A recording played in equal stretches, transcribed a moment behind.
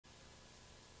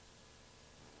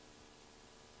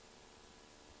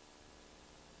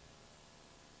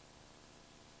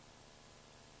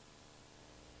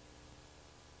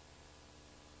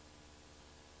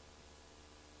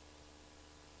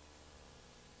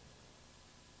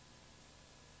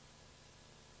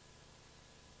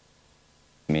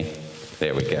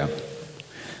There we go.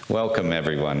 Welcome,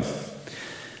 everyone.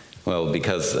 Well,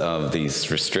 because of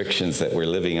these restrictions that we're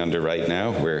living under right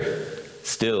now, we're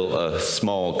still a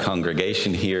small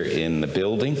congregation here in the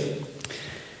building,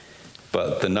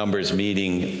 but the numbers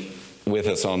meeting with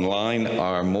us online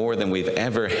are more than we've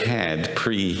ever had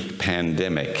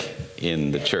pre-pandemic in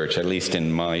the church, at least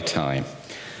in my time.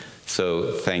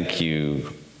 So thank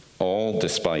you all,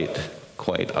 despite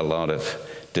quite a lot of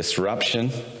disruption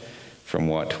from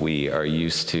what we are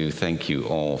used to. Thank you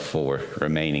all for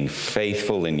remaining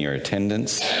faithful in your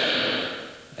attendance.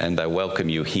 And I welcome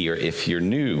you here. If you're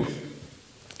new,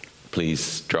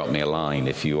 please drop me a line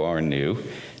if you are new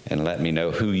and let me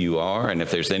know who you are and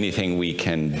if there's anything we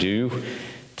can do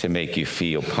to make you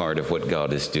feel part of what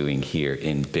God is doing here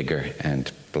in Biggar and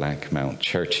Blackmount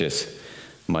churches.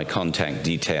 My contact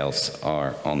details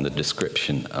are on the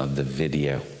description of the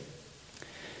video.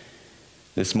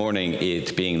 This morning,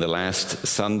 it being the last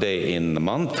Sunday in the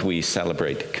month, we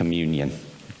celebrate communion.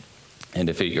 And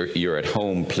if you're at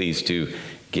home, please do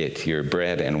get your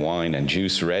bread and wine and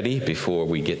juice ready before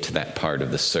we get to that part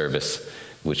of the service,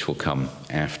 which will come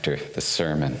after the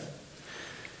sermon.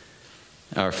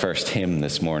 Our first hymn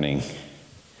this morning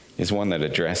is one that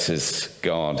addresses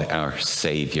God, our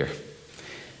Savior,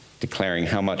 declaring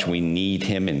how much we need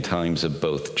him in times of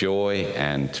both joy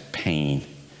and pain.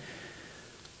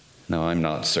 Now, I'm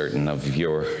not certain of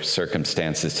your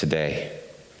circumstances today,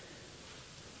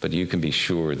 but you can be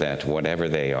sure that whatever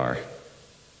they are,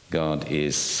 God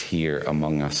is here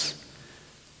among us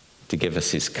to give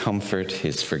us his comfort,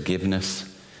 his forgiveness,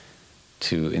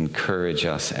 to encourage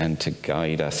us and to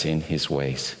guide us in his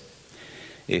ways.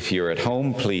 If you're at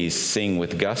home, please sing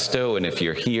with gusto, and if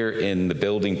you're here in the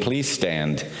building, please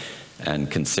stand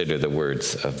and consider the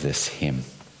words of this hymn.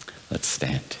 Let's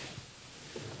stand.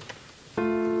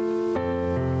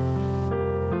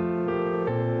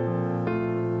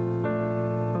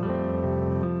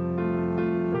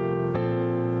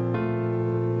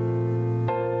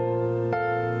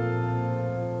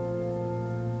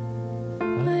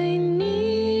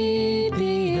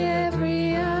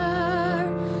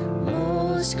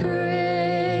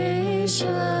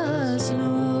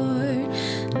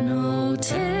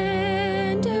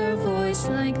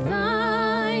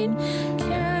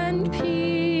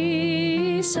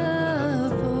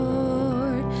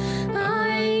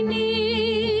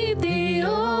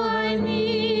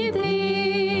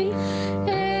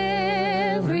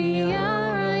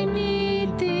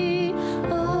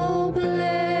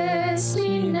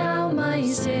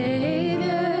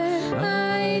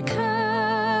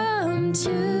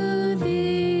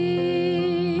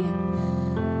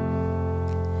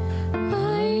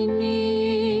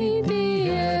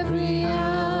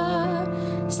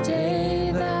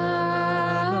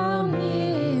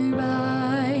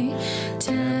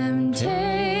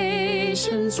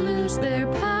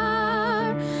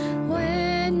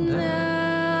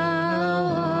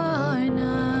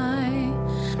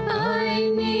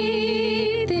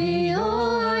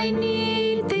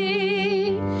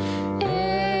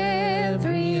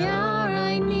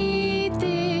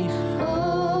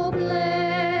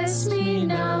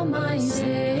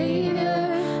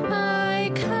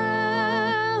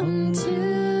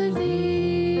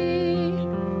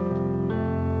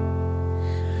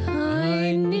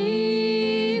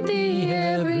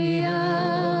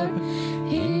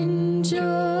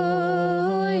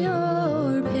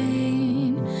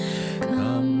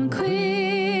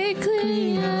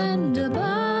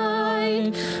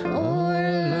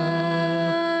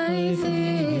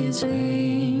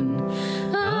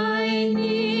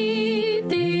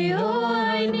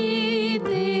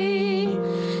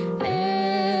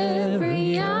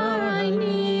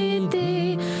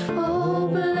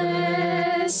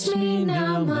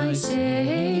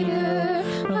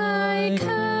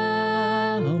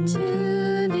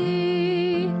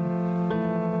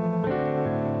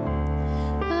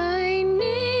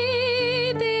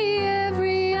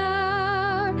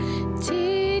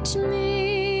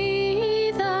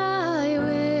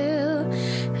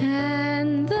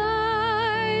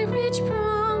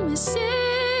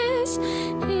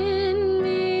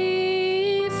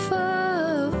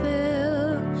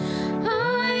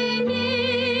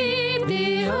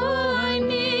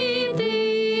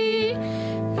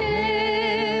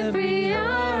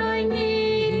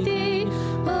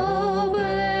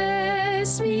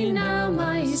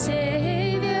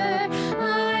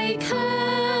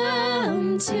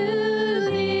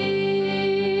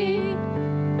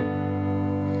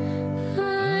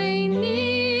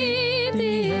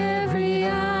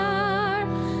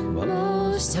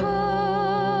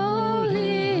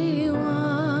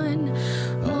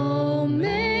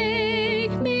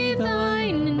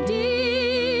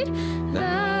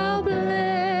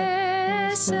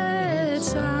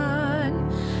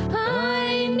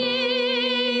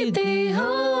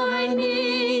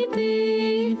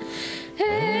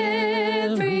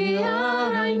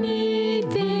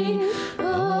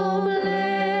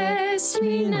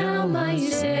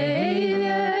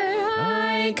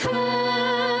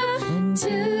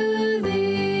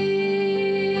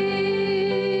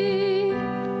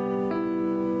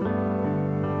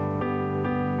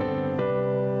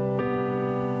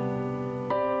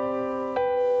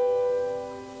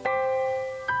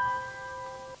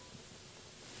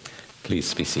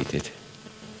 Please be seated.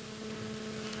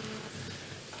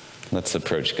 Let's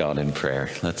approach God in prayer.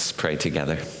 Let's pray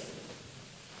together.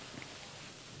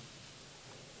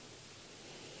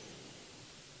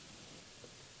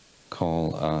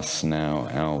 Call us now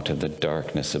out of the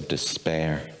darkness of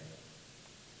despair,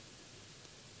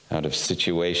 out of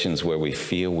situations where we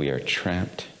feel we are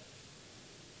trapped,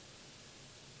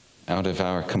 out of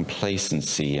our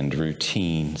complacency and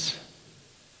routines,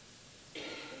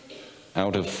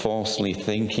 out of falsely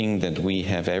thinking that we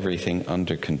have everything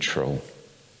under control.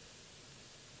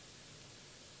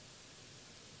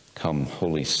 Come,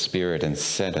 Holy Spirit, and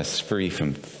set us free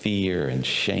from fear and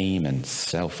shame and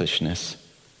selfishness.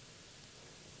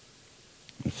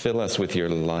 And fill us with your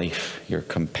life, your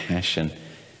compassion,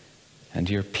 and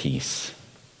your peace.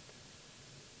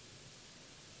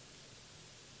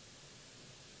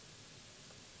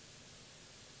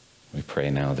 We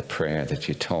pray now the prayer that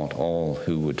you taught all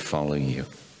who would follow you.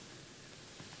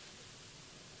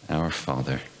 Our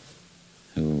Father,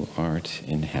 who art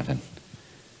in heaven,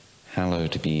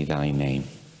 hallowed be thy name.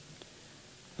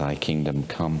 Thy kingdom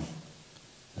come,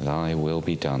 thy will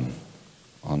be done,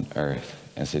 on earth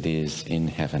as it is in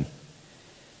heaven.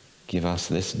 Give us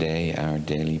this day our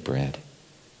daily bread,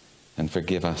 and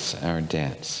forgive us our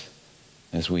debts,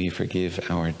 as we forgive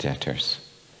our debtors.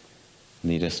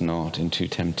 Lead us not into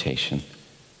temptation,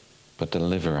 but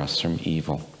deliver us from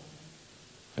evil.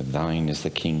 For thine is the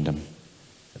kingdom,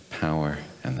 the power,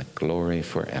 and the glory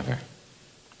forever.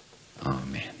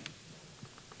 Amen.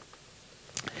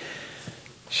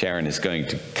 Sharon is going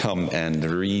to come and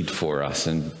read for us.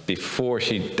 And before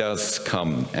she does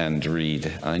come and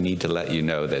read, I need to let you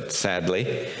know that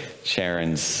sadly,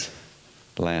 Sharon's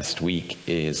last week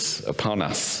is upon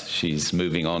us. She's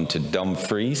moving on to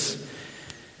Dumfries.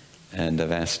 And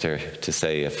I've asked her to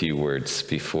say a few words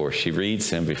before she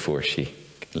reads and before she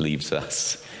leaves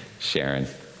us. Sharon.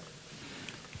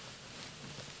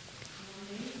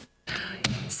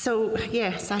 So,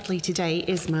 yeah, sadly today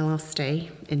is my last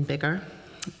day in Biggar.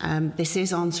 This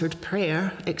is answered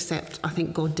prayer, except I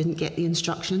think God didn't get the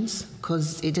instructions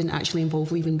because it didn't actually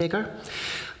involve leaving Biggar.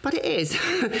 But it is.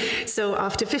 So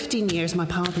after 15 years, my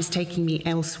path is taking me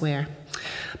elsewhere.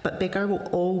 But Biggar will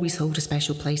always hold a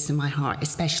special place in my heart,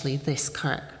 especially this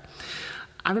kirk.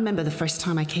 I remember the first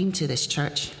time I came to this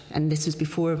church, and this was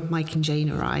before Mike and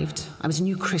Jane arrived. I was a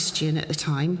new Christian at the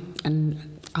time,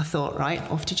 and I thought, right,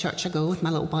 off to church I go with my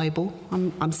little Bible.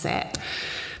 I'm set,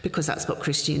 because that's what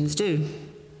Christians do.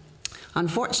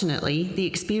 Unfortunately, the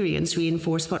experience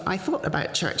reinforced what I thought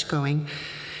about church going.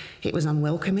 It was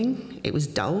unwelcoming, it was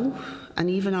dull, and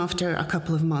even after a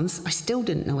couple of months, I still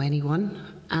didn't know anyone.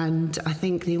 And I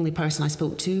think the only person I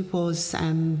spoke to was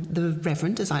the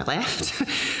Reverend as I left.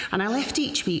 And I left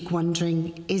each week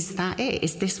wondering, is that it?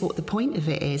 Is this what the point of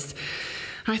it is?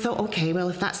 And I thought, okay, well,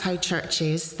 if that's how church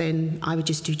is, then I would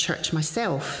just do church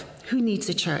myself. Who needs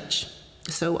a church?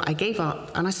 So I gave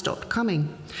up and I stopped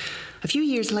coming. A few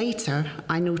years later,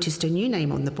 I noticed a new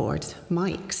name on the board,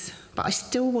 Mike's, but I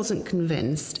still wasn't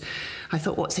convinced. I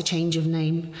thought, what's a change of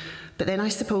name? But then I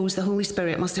suppose the Holy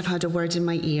Spirit must have had a word in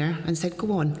my ear and said,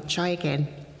 go on, try again.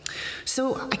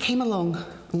 So I came along,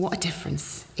 and what a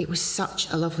difference. It was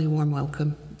such a lovely warm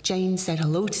welcome. Jane said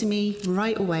hello to me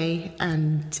right away,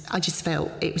 and I just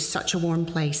felt it was such a warm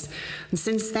place. And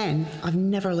since then, I've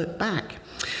never looked back.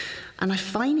 And I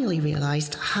finally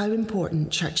realised how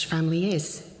important church family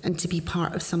is, and to be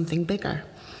part of something bigger.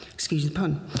 Excuse the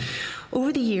pun.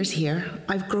 Over the years here,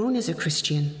 I've grown as a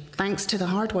Christian, thanks to the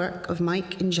hard work of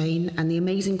Mike and Jane and the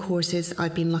amazing courses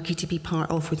I've been lucky to be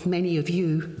part of with many of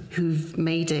you who've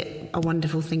made it a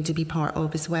wonderful thing to be part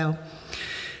of as well.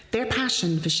 Their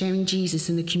passion for sharing Jesus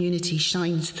in the community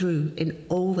shines through in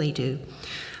all they do.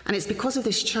 And it's because of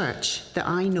this church that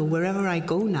I know wherever I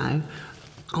go now,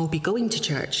 I'll be going to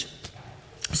church.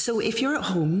 So if you're at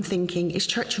home thinking, is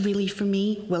church really for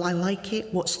me? Will I like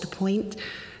it? What's the point?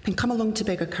 Then come along to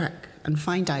Biggar Kirk and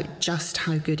find out just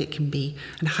how good it can be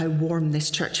and how warm this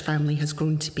church family has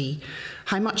grown to be,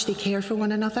 how much they care for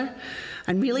one another.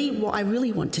 And really, what I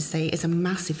really want to say is a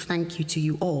massive thank you to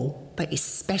you all, but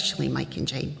especially Mike and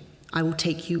Jane. I will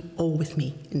take you all with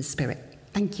me in spirit.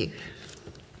 Thank you.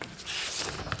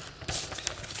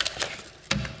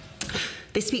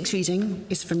 This week's reading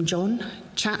is from John,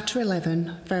 chapter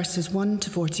 11, verses 1 to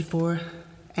 44,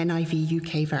 NIV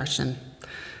UK version.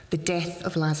 The death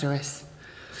of Lazarus.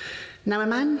 Now a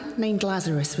man named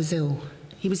Lazarus was ill.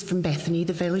 He was from Bethany,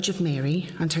 the village of Mary,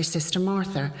 and her sister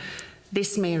Martha.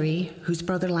 This Mary, whose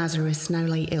brother Lazarus now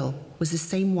lay ill, was the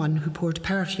same one who poured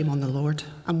perfume on the Lord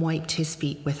and wiped his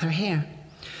feet with her hair.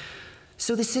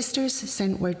 So the sisters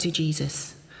sent word to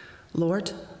Jesus,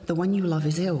 Lord, the one you love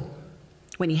is ill.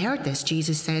 When he heard this,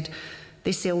 Jesus said,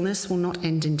 "This illness will not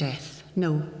end in death.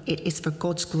 No, it is for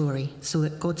God's glory, so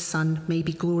that God's Son may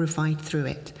be glorified through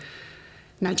it."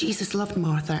 Now Jesus loved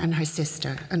Martha and her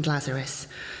sister and Lazarus.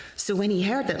 So when he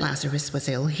heard that Lazarus was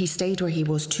ill, he stayed where he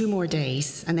was 2 more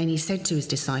days, and then he said to his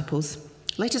disciples,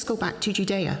 "Let us go back to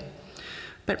Judea."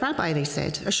 "But Rabbi," they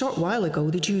said, "a short while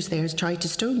ago the Jews there tried to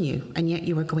stone you, and yet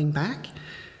you are going back?"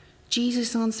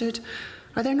 Jesus answered,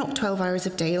 "Are there not 12 hours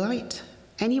of daylight?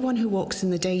 Anyone who walks in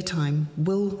the daytime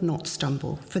will not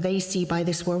stumble, for they see by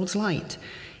this world's light.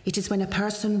 It is when a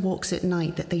person walks at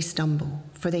night that they stumble,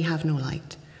 for they have no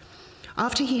light."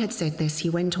 After he had said this, he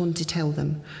went on to tell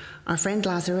them, "Our friend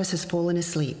Lazarus has fallen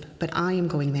asleep, but I am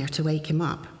going there to wake him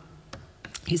up."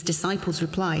 His disciples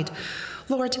replied,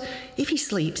 "Lord, if he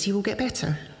sleeps, he will get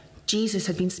better." Jesus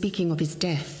had been speaking of his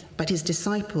death, but his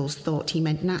disciples thought he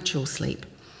meant natural sleep.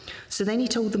 So then he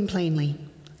told them plainly,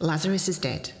 "Lazarus is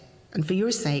dead, and for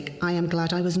your sake I am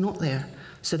glad I was not there,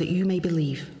 so that you may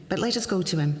believe. But let us go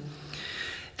to him."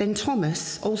 Then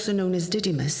Thomas, also known as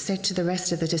Didymus, said to the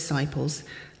rest of the disciples,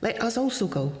 "Let us also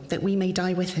go, that we may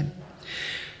die with him."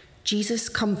 Jesus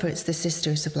comforts the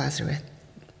sisters of Lazarus.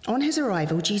 On his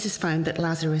arrival, Jesus found that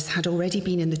Lazarus had already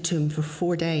been in the tomb for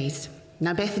 4 days.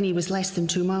 Now Bethany was less than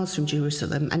 2 miles from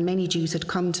Jerusalem, and many Jews had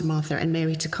come to Martha and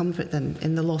Mary to comfort them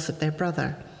in the loss of their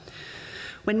brother.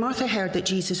 When Martha heard that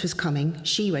Jesus was coming,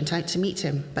 she went out to meet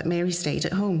him, but Mary stayed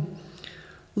at home.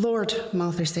 "Lord,"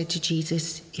 Martha said to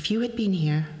Jesus, "if you had been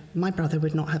here, my brother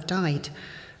would not have died.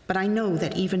 But I know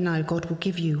that even now God will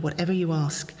give you whatever you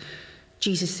ask."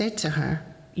 Jesus said to her,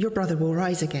 "Your brother will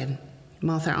rise again."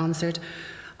 Martha answered,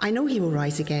 "I know he will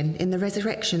rise again in the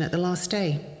resurrection at the last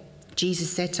day."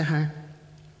 Jesus said to her,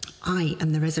 "I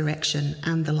am the resurrection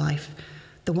and the life.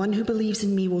 The one who believes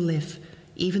in me will live,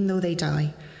 even though they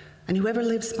die. And whoever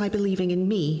lives by believing in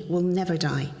me will never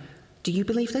die. Do you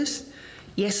believe this?"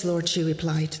 "Yes, Lord," she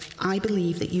replied. "I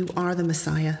believe that you are the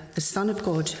Messiah, the Son of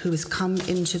God, who has come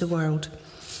into the world."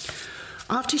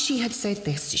 After she had said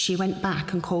this, she went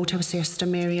back and called her sister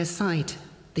Mary aside.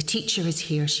 "The teacher is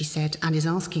here," she said, "and is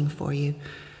asking for you."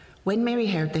 When Mary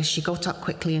heard this, she got up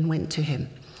quickly and went to him.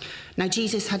 Now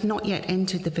Jesus had not yet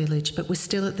entered the village, but was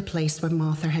still at the place where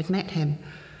Martha had met him.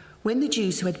 When the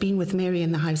Jews who had been with Mary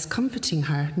in the house comforting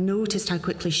her noticed how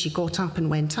quickly she got up and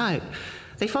went out,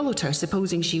 they followed her,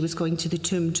 supposing she was going to the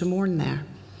tomb to mourn there.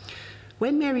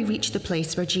 When Mary reached the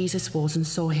place where Jesus was and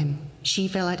saw him, she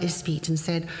fell at his feet and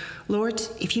said, "Lord,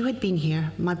 if you had been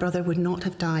here, my brother would not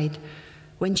have died."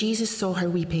 When Jesus saw her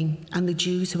weeping, and the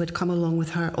Jews who had come along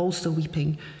with her also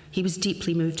weeping, he was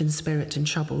deeply moved in spirit and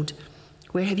troubled.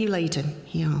 "Where have you laid him?"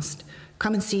 he asked.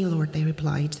 "Come and see, Lord," they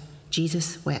replied.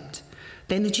 Jesus wept.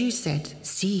 Then the Jews said,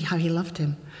 "See how he loved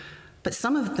him." But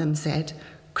some of them said,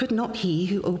 "Could not he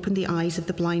who opened the eyes of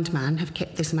the blind man have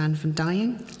kept this man from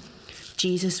dying?"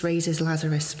 Jesus raises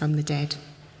Lazarus from the dead.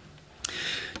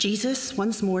 Jesus,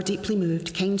 once more deeply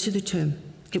moved, came to the tomb.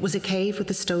 It was a cave with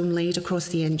a stone laid across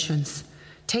the entrance.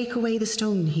 "Take away the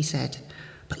stone," he said.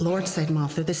 "But Lord," said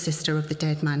Martha, the sister of the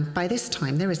dead man, "by this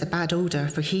time there is a bad odor,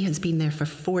 for he has been there for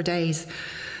 4 days."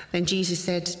 Then Jesus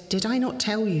said, "Did I not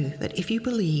tell you that if you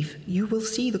believe, you will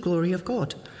see the glory of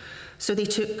God?" So they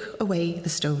took away the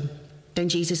stone. Then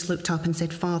Jesus looked up and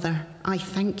said, "Father, I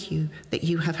thank you that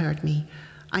you have heard me.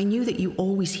 I knew that you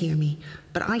always hear me,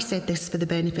 but I said this for the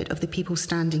benefit of the people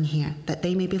standing here, that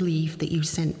they may believe that you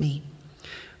sent me."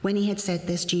 When he had said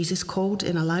this, Jesus called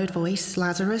in a loud voice,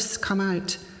 "Lazarus, come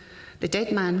out." The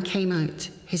dead man came out,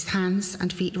 his hands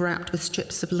and feet wrapped with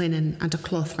strips of linen and a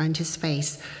cloth round his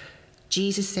face.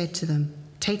 Jesus said to them,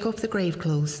 "Take off the grave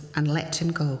clothes and let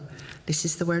him go." This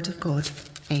is the word of God.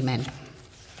 Amen.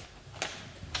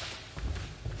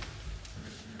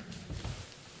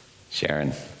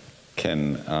 Sharon,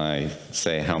 can I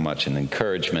say how much an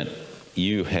encouragement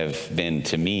you have been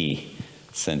to me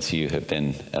since you have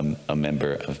been a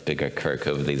member of Biggar Kirk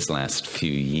over these last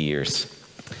few years.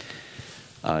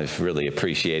 I've really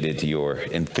appreciated your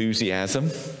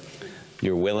enthusiasm,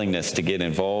 your willingness to get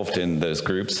involved in those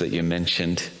groups that you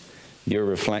mentioned, your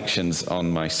reflections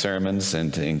on my sermons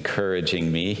and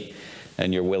encouraging me,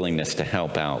 and your willingness to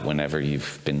help out whenever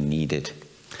you've been needed.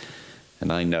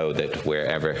 And I know that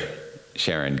wherever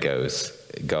Sharon goes,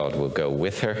 God will go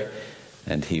with her,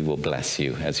 and he will bless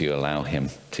you as you allow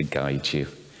him to guide you.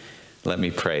 Let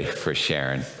me pray for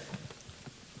Sharon.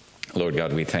 Lord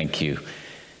God, we thank you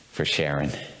for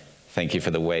Sharon. Thank you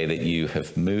for the way that you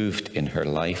have moved in her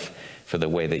life, for the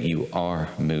way that you are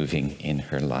moving in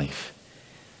her life.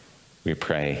 We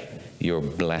pray your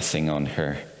blessing on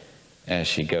her as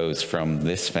she goes from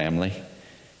this family.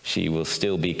 She will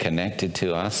still be connected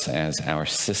to us as our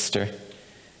sister.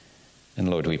 And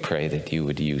Lord, we pray that you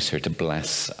would use her to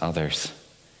bless others.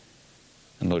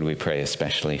 And Lord, we pray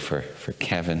especially for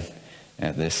Kevin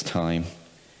at this time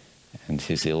and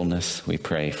his illness. We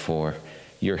pray for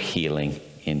your healing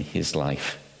in his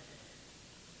life.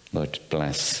 Lord,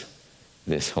 bless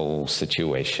this whole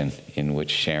situation in which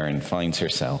Sharon finds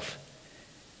herself.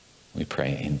 We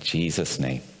pray in Jesus'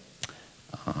 name.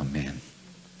 Amen.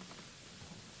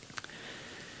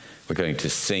 We're going to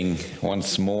sing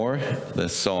once more the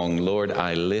song, Lord,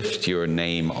 I Lift Your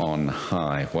Name on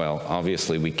High. Well,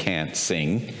 obviously we can't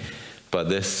sing, but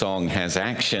this song has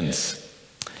actions,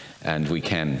 and we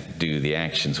can do the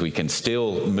actions. We can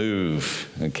still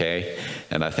move, okay?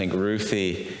 And I think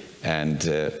Ruthie and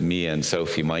Mia and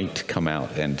Sophie might come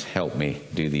out and help me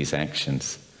do these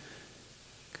actions.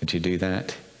 Could you do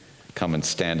that? Come and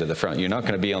stand at the front. You're not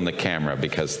going to be on the camera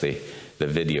because the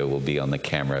video will be on the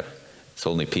camera. It's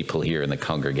only people here in the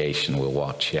congregation will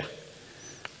watch you.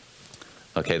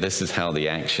 Okay, this is how the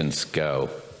actions go.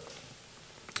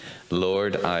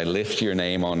 Lord, I lift your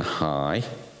name on high.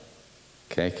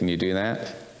 Okay, can you do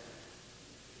that?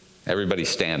 Everybody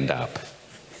stand up.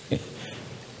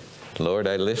 Lord,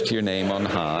 I lift your name on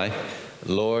high.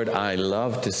 Lord, I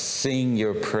love to sing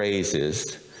your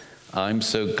praises. I'm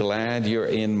so glad you're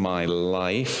in my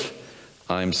life.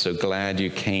 I'm so glad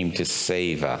you came to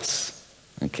save us.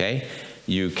 Okay?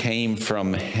 You came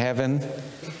from heaven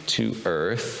to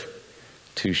earth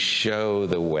to show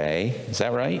the way. Is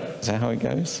that right? Is that how it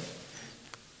goes?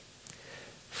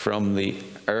 From the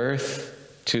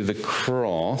earth to the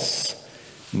cross,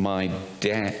 my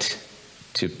debt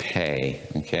to pay.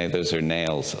 Okay, those are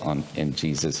nails in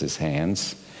Jesus'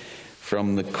 hands.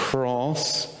 From the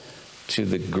cross to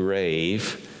the grave,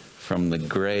 from the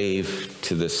grave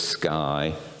to the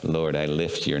sky, Lord, I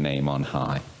lift your name on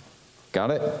high.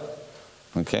 Got it?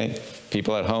 Okay,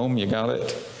 people at home, you got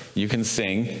it? You can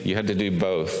sing. You had to do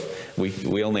both.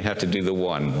 We only have to do the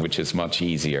one, which is much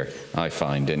easier, I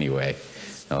find anyway.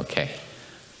 Okay,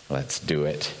 let's do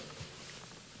it.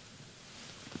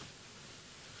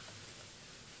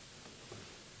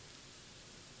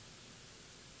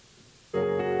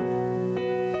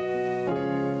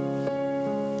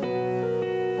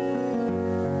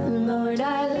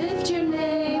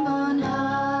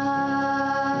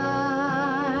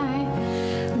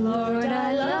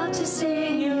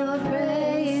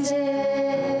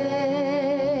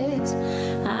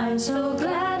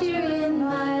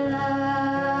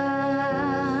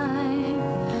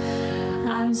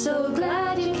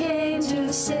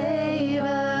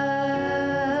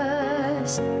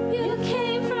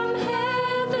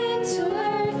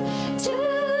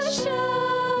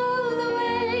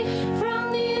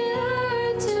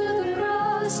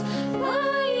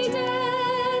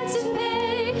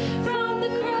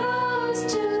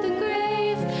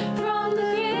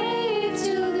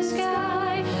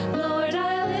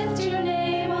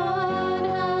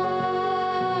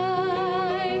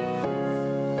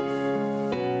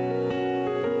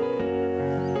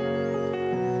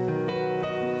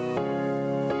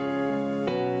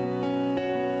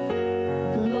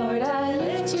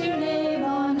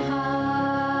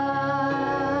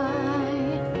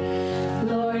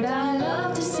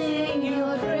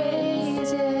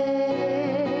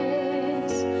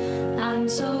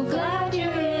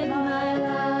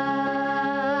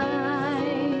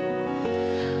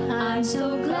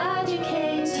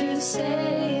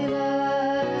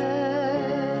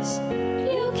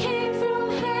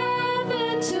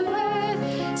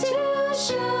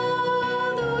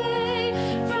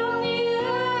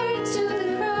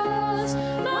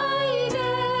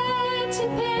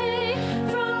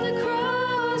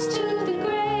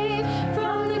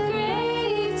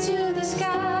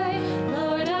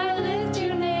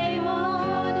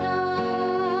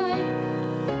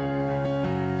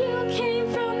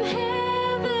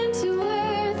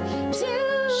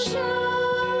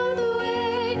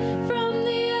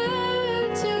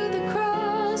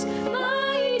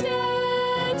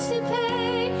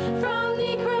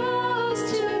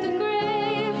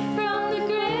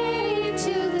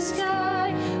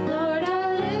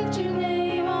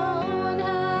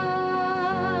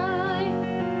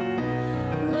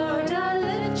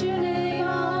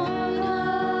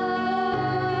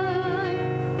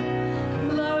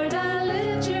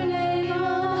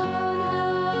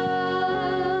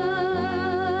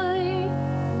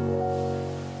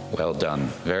 Well done.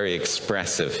 Very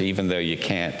expressive, even though you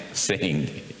can't sing.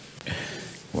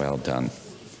 Well done.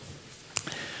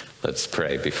 Let's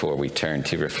pray before we turn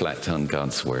to reflect on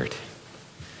God's word.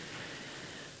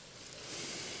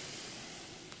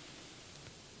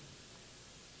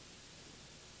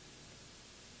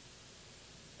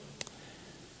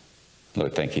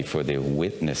 thank you for the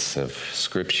witness of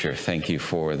Scripture. Thank you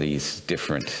for these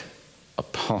different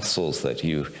apostles that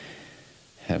you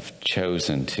have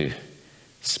chosen to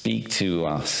speak to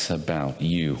us about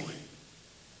you.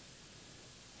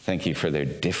 Thank you for their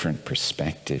different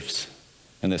perspectives.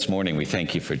 And this morning we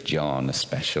thank you for John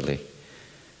especially.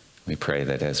 We pray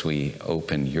that as we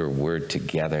open your word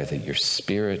together, that your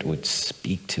Spirit would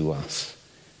speak to us,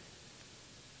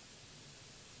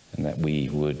 and that we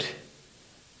would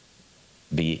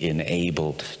be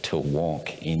enabled to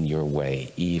walk in your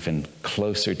way, even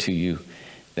closer to you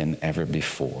than ever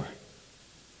before.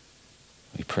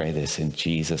 We pray this in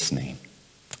Jesus' name.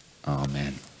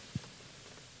 Amen.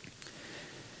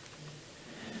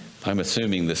 I'm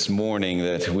assuming this morning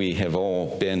that we have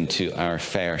all been to our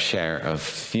fair share of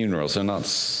funerals. I'm not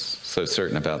so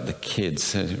certain about the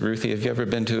kids. Ruthie, have you ever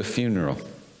been to a funeral?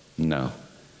 No.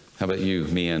 How about you,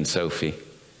 Mia and Sophie?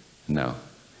 No.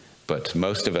 But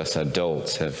most of us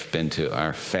adults have been to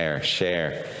our fair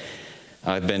share.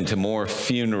 I've been to more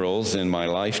funerals in my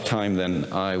lifetime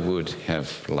than I would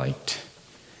have liked.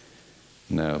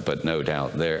 No, but no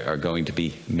doubt there are going to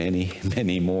be many,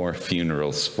 many more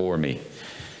funerals for me.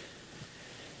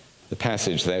 The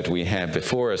passage that we have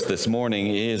before us this morning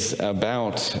is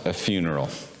about a funeral.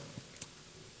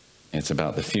 It's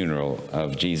about the funeral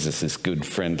of Jesus' good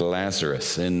friend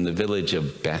Lazarus in the village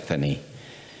of Bethany.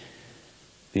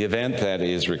 The event that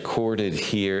is recorded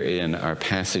here in our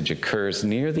passage occurs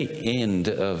near the end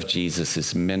of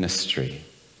Jesus' ministry.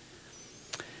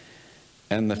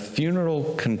 And the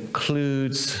funeral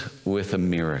concludes with a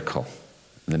miracle,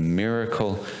 the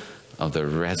miracle of the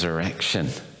resurrection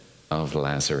of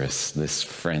Lazarus, this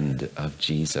friend of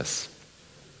Jesus.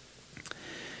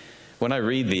 When I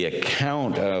read the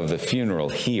account of the funeral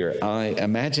here, I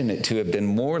imagine it to have been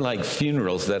more like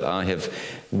funerals that I have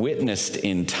witnessed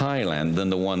in Thailand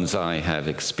than the ones I have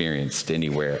experienced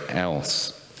anywhere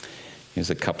else.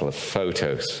 Here's a couple of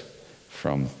photos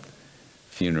from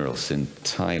funerals in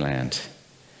Thailand.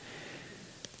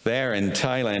 There in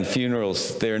Thailand,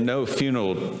 funerals, there are no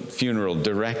funeral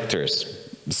directors.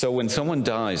 So when someone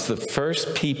dies, the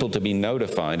first people to be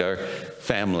notified are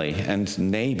family and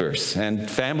neighbors. And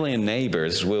family and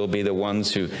neighbors will be the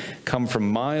ones who come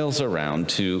from miles around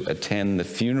to attend the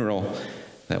funeral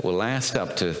that will last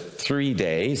up to 3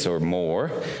 days or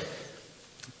more.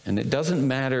 And it doesn't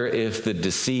matter if the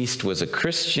deceased was a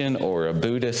Christian or a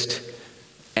Buddhist,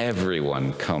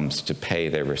 everyone comes to pay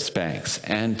their respects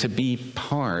and to be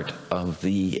part of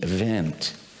the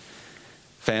event.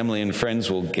 Family and friends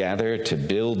will gather to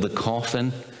build the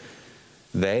coffin.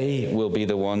 They will be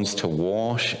the ones to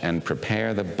wash and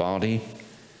prepare the body.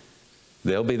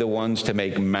 They'll be the ones to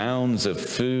make mounds of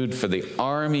food for the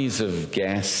armies of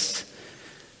guests.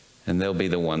 And they'll be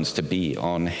the ones to be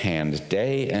on hand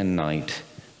day and night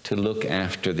to look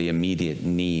after the immediate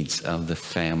needs of the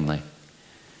family.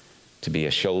 To be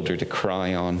a shoulder to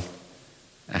cry on,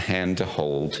 a hand to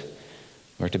hold,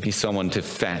 or to be someone to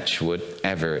fetch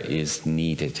whatever is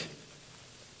needed.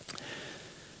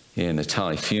 In a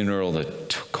Thai funeral, the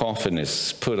coffin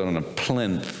is put on a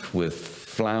plinth with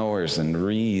flowers and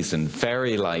wreaths and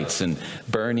fairy lights and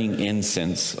burning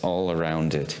incense all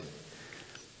around it.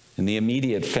 And the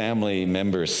immediate family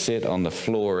members sit on the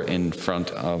floor in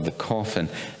front of the coffin,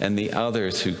 and the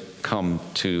others who come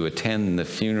to attend the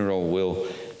funeral will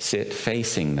sit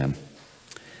facing them.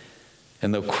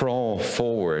 And they'll crawl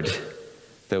forward.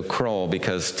 They'll crawl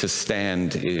because to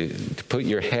stand, to put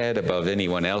your head above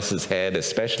anyone else's head,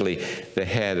 especially the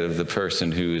head of the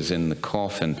person who is in the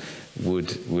coffin,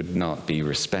 would not be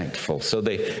respectful. So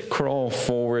they crawl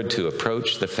forward to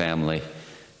approach the family,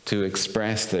 to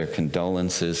express their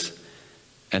condolences,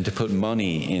 and to put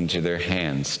money into their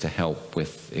hands to help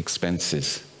with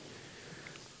expenses.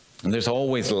 And there's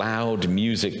always loud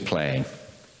music playing.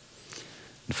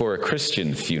 For a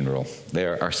Christian funeral,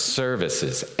 there are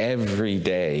services every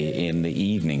day in the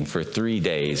evening for 3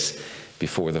 days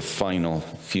before the final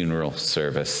funeral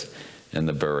service and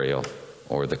the burial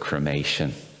or the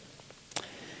cremation.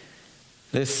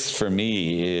 This, for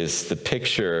me, is the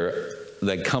picture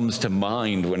that comes to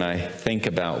mind when I think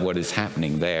about what is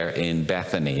happening there in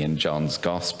Bethany in John's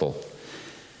Gospel.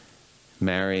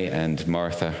 Mary and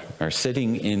Martha are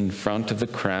sitting in front of the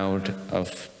crowd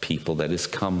of people that has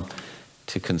come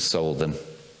to console them.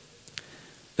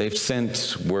 They've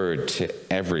sent word to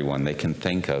everyone they can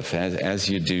think of, as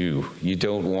you do. You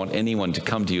don't want anyone to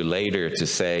come to you later to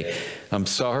say, "I'm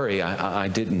sorry, I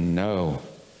didn't know."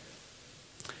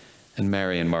 And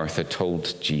Mary and Martha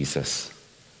told Jesus,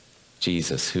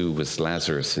 who was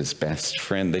Lazarus' best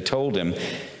friend, they told him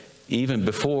even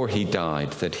before he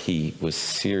died that he was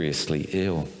seriously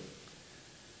ill.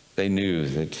 They knew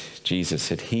that Jesus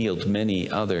had healed many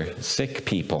other sick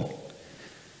people.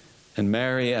 And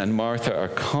Mary and Martha are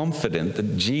confident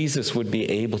that Jesus would be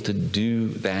able to do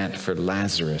that for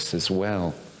Lazarus as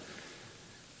well.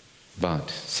 But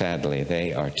sadly,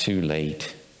 they are too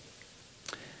late.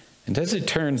 And as it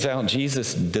turns out,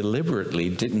 Jesus deliberately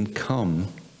didn't come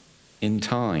in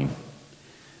time.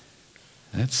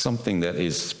 That's something that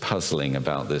is puzzling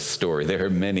about this story. There are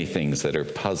many things that are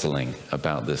puzzling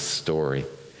about this story.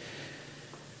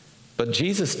 But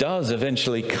Jesus does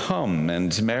eventually come,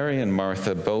 and Mary and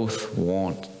Martha both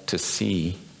want to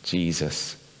see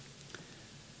Jesus.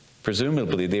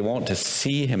 Presumably, they want to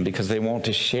see him because they want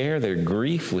to share their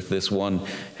grief with this one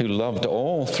who loved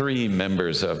all three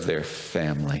members of their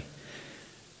family.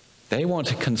 They want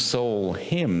to console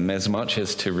him as much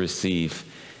as to receive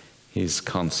his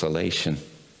consolation.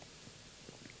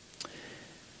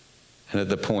 And at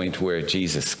the point where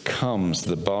Jesus comes,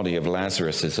 the body of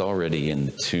Lazarus is already in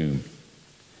the tomb.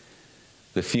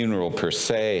 The funeral per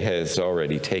se has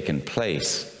already taken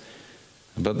place,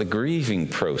 but the grieving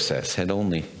process had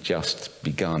only just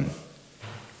begun.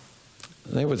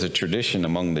 There was a tradition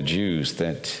among the Jews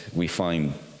that we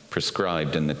find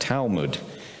prescribed in the Talmud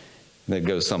that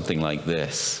goes something like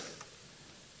this.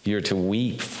 You're to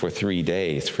weep for 3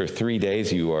 days. For 3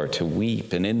 days you are to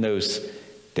weep. And in those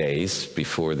days,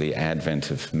 before the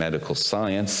advent of medical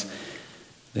science,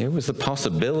 there was the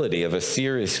possibility of a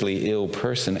seriously ill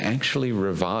person actually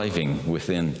reviving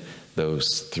within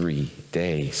those 3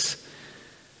 days.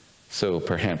 So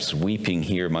perhaps weeping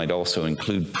here might also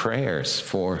include prayers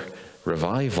for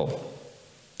revival.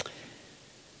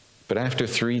 But after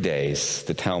 3 days,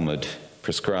 the Talmud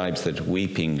prescribes that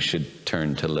weeping should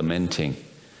turn to lamenting.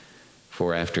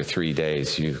 For after 3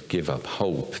 days, you give up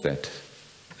hope that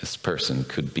this person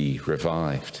could be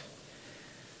revived.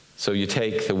 So you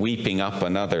take the weeping up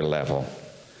another level,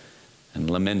 and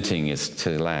lamenting is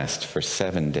to last for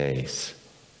 7 days.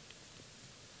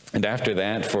 And after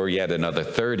that, for yet another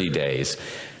 30 days,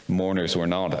 mourners were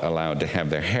not allowed to have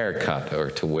their hair cut or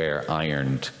to wear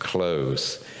ironed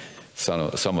clothes.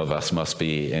 Some of us must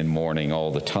be in mourning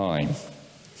all the time,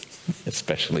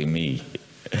 especially me.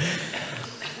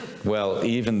 Well,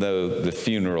 even though the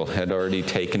funeral had already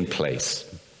taken place,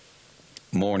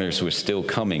 mourners were still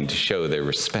coming to show their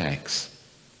respects.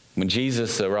 When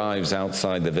Jesus arrives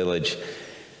outside the village,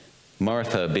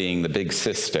 Martha, being the big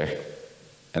sister,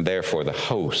 and therefore the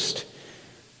host,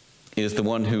 is the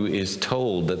one who is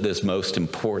told that this most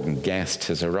important guest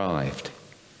has arrived.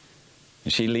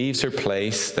 And she leaves her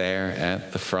place there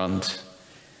at the front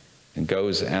and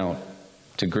goes out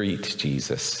to greet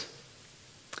Jesus.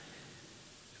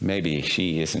 Maybe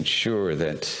she isn't sure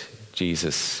that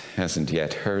Jesus hasn't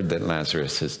yet heard that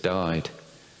Lazarus has died,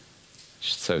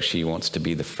 so she wants to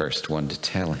be the first one to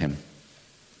tell him.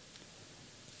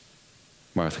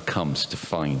 Martha comes to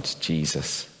find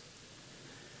Jesus.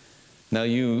 Now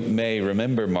you may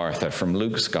remember Martha from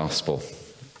Luke's Gospel.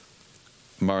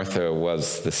 Martha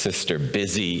was the sister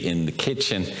busy in the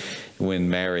kitchen when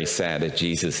Mary sat at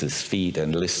Jesus' feet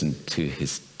and listened to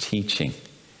his teaching.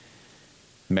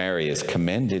 Mary is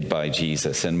commended by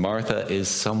Jesus, and Martha is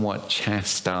somewhat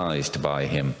chastised by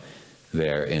him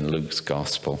there in Luke's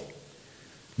Gospel.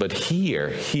 But here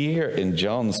in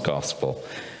John's Gospel,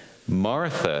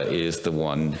 Martha is the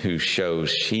one who shows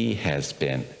she has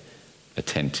been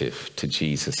attentive to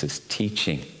Jesus'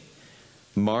 teaching.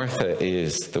 Martha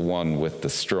is the one with the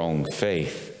strong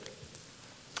faith.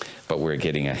 But we're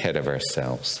getting ahead of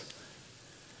ourselves.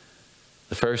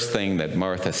 The first thing that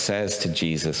Martha says to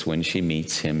Jesus when she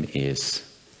meets him is,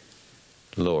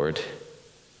 "Lord,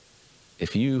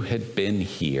 if you had been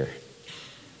here,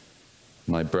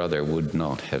 my brother would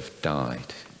not have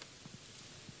died."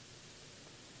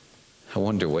 I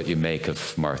wonder what you make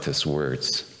of Martha's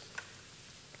words.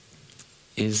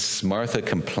 Is Martha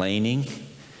complaining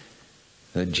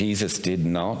that Jesus did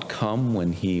not come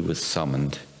when he was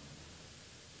summoned?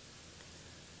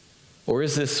 Or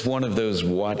is this one of those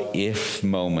what-if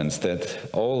moments that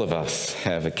all of us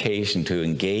have occasion to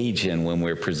engage in when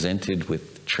we're presented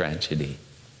with tragedy?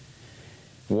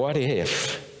 What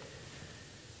if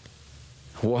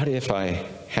I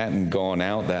hadn't gone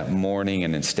out that morning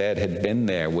and instead had been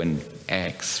there when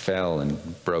X fell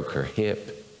and broke her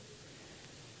hip?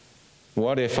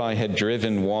 What if I had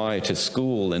driven Y to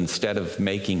school instead of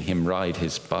making him ride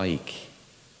his bike?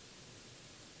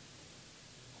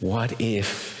 What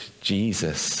if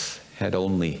Jesus had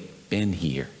only been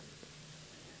here?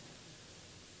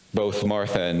 Both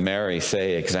Martha and Mary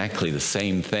say exactly the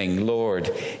same thing.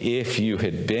 "Lord, if you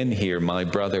had been here, my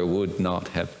brother would not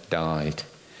have died."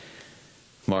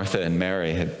 Martha and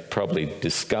Mary had probably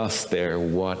discussed their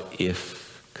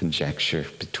what-if conjecture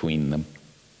between them.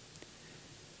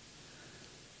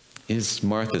 Is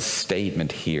Martha's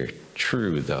statement here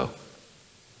true, though?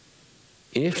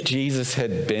 If Jesus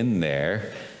had been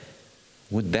there,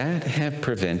 would that have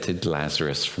prevented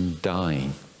Lazarus from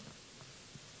dying?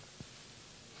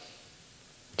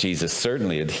 Jesus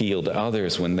certainly had healed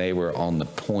others when they were on the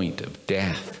point of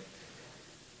death.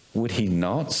 Would he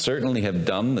not certainly have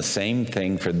done the same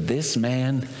thing for this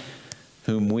man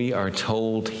whom we are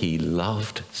told he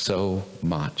loved so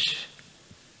much?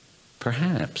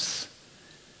 Perhaps,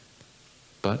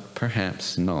 but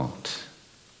perhaps not.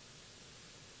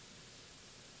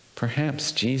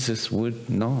 Perhaps Jesus would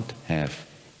not have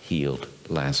healed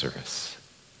Lazarus.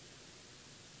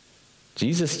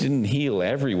 Jesus didn't heal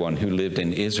everyone who lived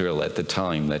in Israel at the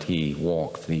time that he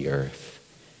walked the earth.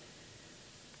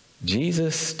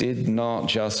 Jesus did not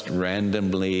just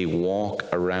randomly walk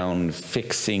around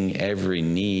fixing every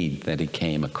need that he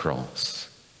came across.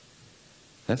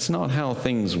 That's not how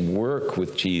things work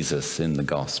with Jesus in the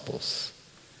Gospels.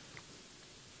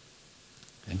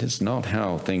 And it's not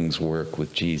how things work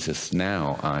with Jesus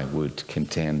now, I would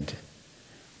contend.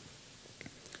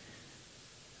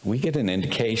 We get an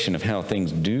indication of how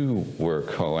things do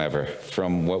work, however,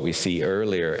 from what we see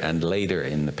earlier and later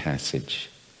in the passage.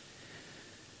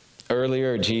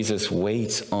 Earlier, Jesus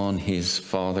waits on his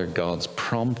Father God's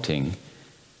prompting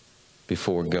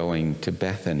before going to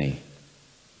Bethany.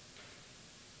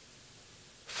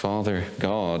 Father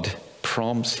God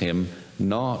prompts him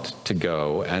not to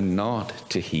go and not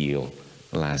to heal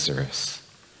Lazarus.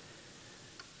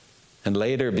 And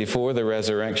later, before the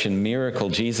resurrection miracle,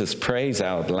 Jesus prays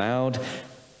out loud.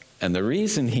 And the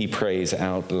reason he prays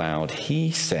out loud,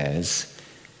 he says,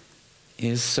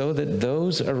 is so that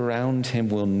those around him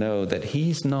will know that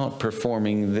he's not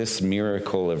performing this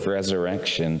miracle of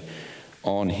resurrection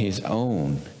on his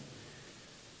own,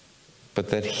 but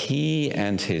that he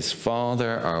and his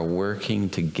Father are working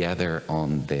together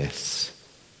on this.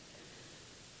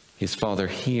 His Father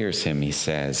hears him, he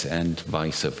says, and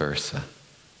vice versa.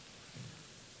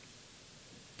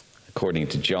 According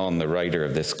to John, the writer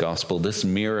of this gospel, this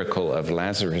miracle of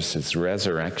Lazarus'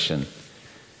 resurrection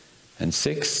and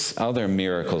 6 other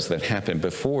miracles that happened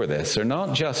before this are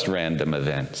not just random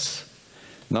events,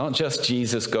 not just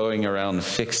Jesus going around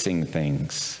fixing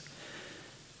things.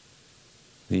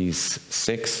 These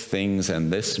 6 things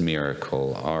and this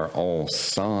miracle are all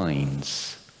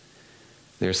signs.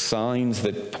 They're signs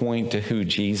that point to who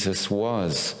Jesus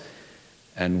was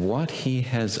and what he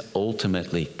has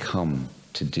ultimately come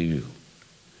to do.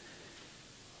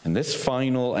 And this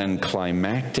final and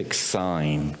climactic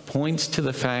sign points to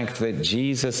the fact that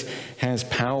Jesus has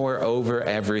power over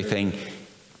everything,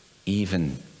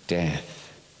 even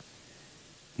death.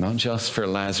 Not just for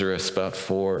Lazarus, but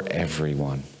for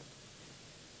everyone.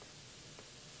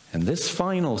 And this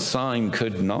final sign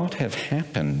could not have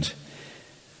happened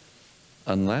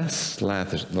unless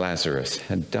Lazarus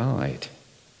had died.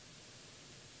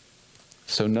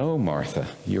 So no, Martha,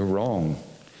 you're wrong.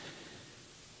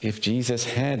 If Jesus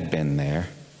had been there,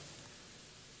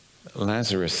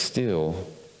 Lazarus still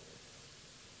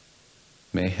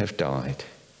may have died.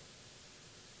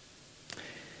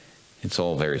 It's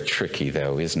all very tricky,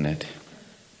 though, isn't it?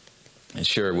 And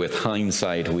sure, with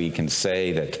hindsight, we can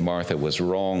say that Martha was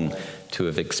wrong to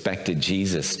have expected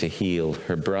Jesus to heal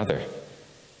her brother.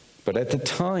 But at the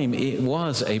time, it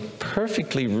was a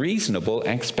perfectly reasonable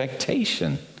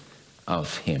expectation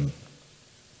of him.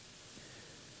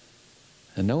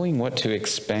 And knowing what to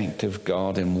expect of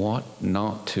God and what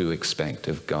not to expect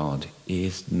of God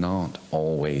is not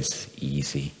always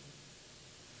easy.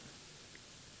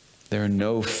 There are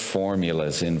no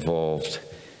formulas involved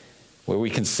where we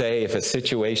can say if a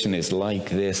situation is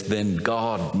like this, then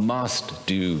God must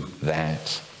do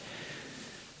that.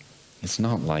 It's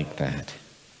not like that.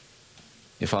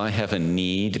 If I have a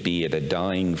need, be it a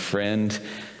dying friend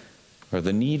or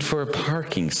the need for a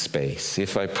parking space,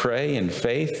 if I pray in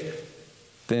faith,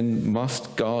 then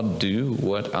must God do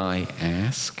what I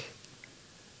ask?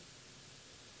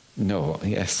 No,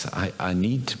 yes, I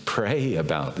need to pray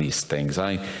about these things.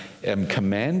 I am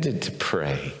commanded to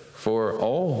pray for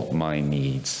all my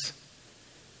needs.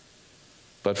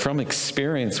 But from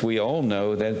experience, we all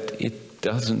know that it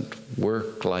doesn't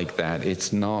work like that.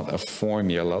 It's not a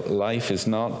formula. Life is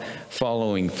not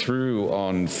following through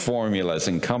on formulas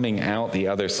and coming out the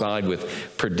other side with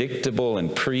predictable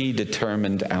and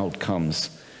predetermined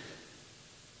outcomes.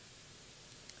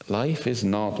 Life is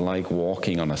not like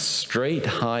walking on a straight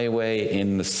highway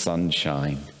in the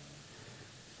sunshine.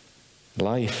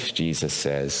 Life, Jesus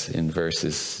says in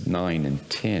verses 9 and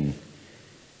 10,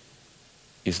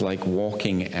 is like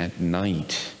walking at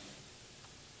night.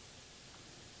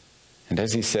 And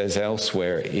as he says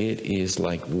elsewhere, it is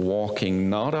like walking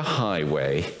not a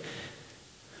highway,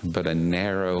 but a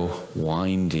narrow,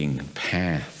 winding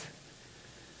path.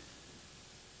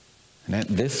 And at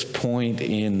this point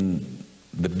in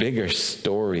the bigger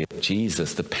story of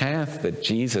Jesus, the path that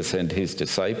Jesus and his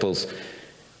disciples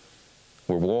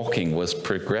were walking was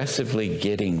progressively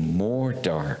getting more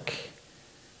dark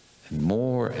and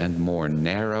more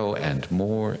narrow and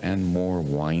more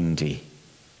windy.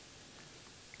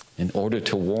 In order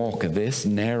to walk this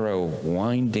narrow,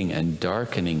 winding, and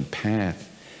darkening path,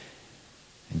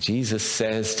 Jesus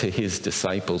says to his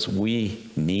disciples, we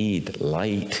need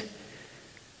light.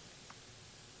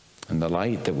 And the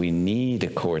light that we need,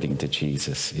 according to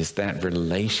Jesus, is that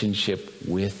relationship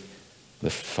with the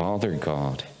Father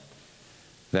God.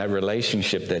 That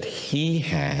relationship that he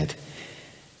had,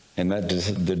 and that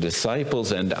the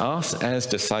disciples and us as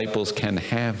disciples can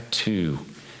have too,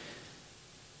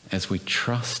 as we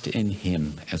trust in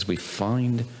him, as we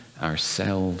find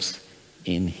ourselves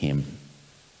in him.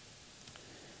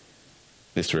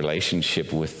 This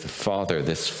relationship with the Father,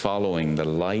 this following the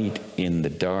light in the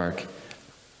dark,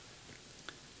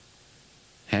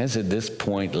 has at this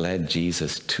point led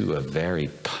Jesus to a very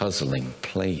puzzling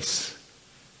place.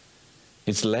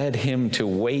 It's led him to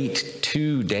wait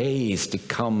 2 days to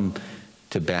come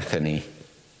to Bethany,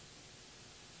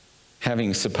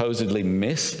 having supposedly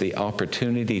missed the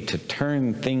opportunity to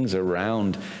turn things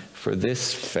around for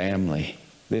this family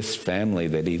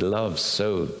that he loves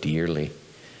so dearly.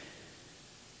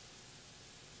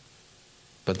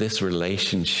 But this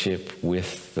relationship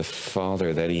with the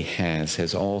Father that he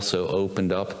has also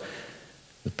opened up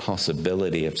the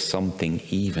possibility of something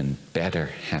even better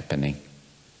happening,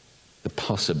 the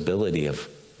possibility of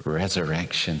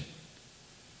resurrection.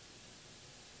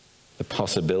 The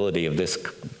possibility of this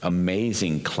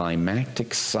amazing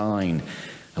climactic sign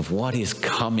of what is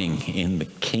coming in the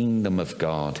kingdom of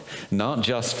God, not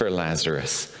just for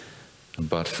Lazarus,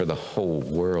 but for the whole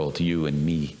world, you and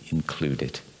me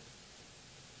included.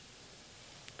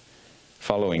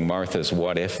 Following Martha's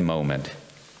what-if moment,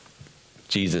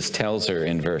 Jesus tells her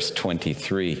in verse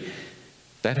 23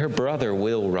 that her brother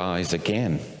will rise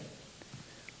again.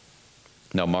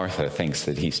 Now, Martha thinks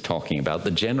that he's talking about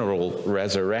the general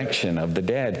resurrection of the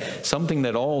dead, something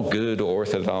that all good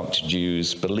Orthodox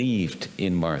Jews believed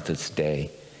in Martha's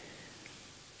day.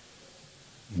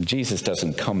 Jesus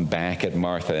doesn't come back at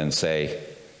Martha and say,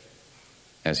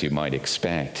 as you might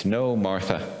expect, no,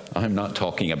 Martha, I'm not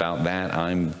talking about that.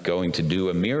 I'm going to do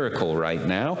a miracle right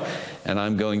now, and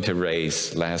I'm going to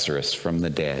raise Lazarus from the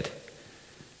dead.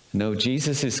 No,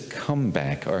 Jesus'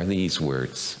 comeback are these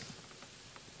words: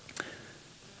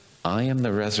 I am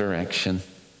the resurrection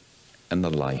and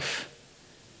the life.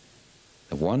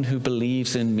 The one who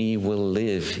believes in me will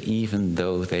live even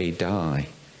though they die.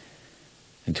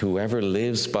 And whoever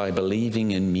lives by believing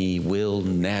in me will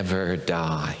never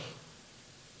die.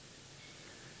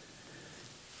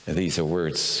 These are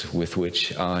words with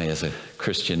which I, as a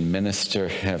Christian minister,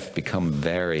 have become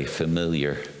very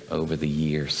familiar over the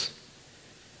years.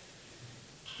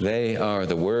 They are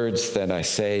the words that I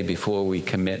say before we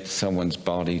commit someone's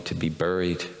body to be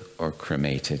buried or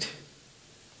cremated.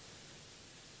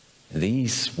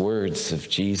 These words of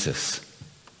Jesus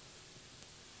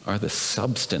are the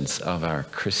substance of our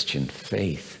Christian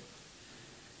faith.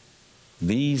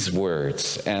 These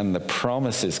words and the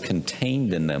promises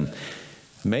contained in them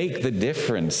make the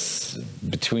difference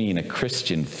between a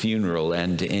Christian funeral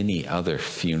and any other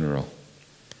funeral.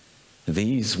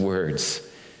 These words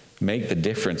make the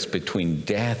difference between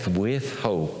death with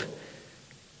hope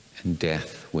and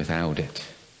death without it.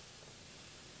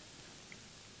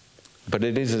 But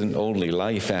it isn't only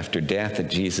life after death that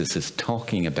Jesus is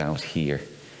talking about here.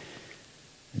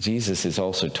 Jesus is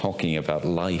also talking about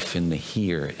life in the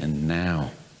here and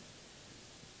now.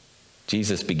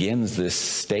 Jesus begins this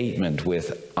statement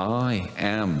with, I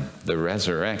am the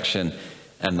resurrection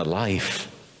and the life.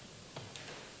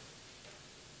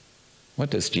 What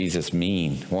does Jesus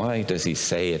mean? Why does he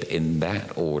say it in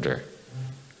that order?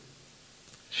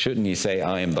 Shouldn't he say,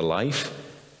 I am the life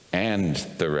and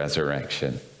the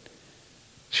resurrection?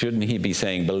 Shouldn't he be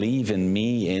saying, believe in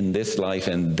me in this life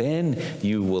and then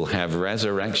you will have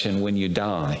resurrection when you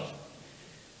die?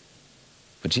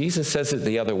 But Jesus says it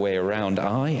the other way around.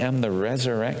 I am the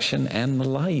resurrection and the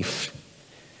life.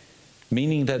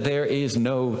 Meaning that there is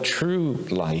no true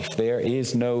life. There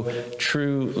is no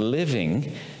true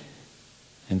living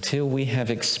until we have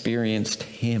experienced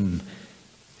him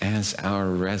as our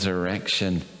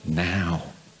resurrection now.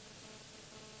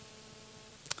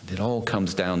 It all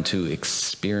comes down to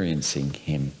experiencing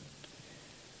him.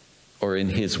 Or in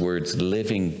his words,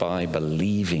 living by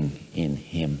believing in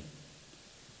him.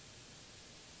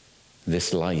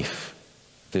 This life,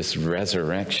 this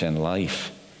resurrection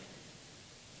life,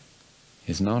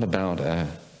 is not about a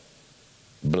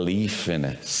belief in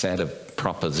a set of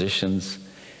propositions.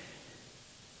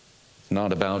 It's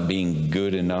not about being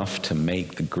good enough to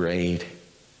make the grade.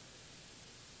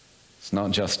 It's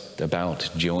not just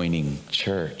about joining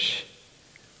church.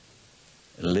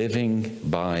 Living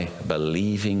by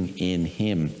believing in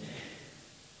him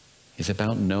is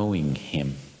about knowing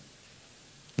him,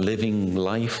 living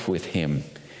life with him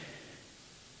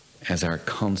as our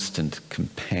constant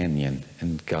companion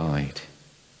and guide.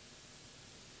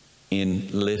 In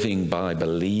living by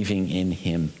believing in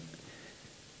him,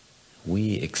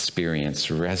 we experience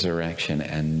resurrection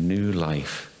and new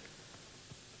life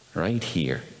right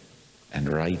here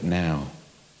and right now.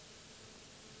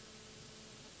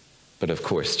 But of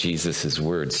course, Jesus'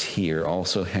 words here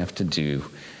also have to do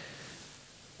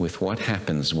with what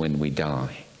happens when we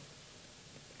die.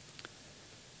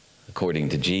 According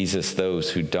to Jesus,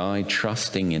 those who die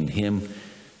trusting in him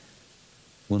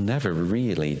will never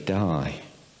really die.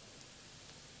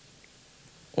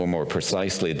 Or more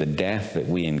precisely, the death that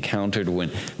we encountered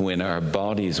when our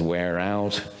bodies wear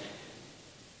out,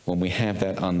 when we have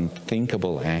that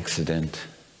unthinkable accident,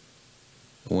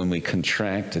 when we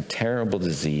contract a terrible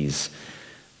disease,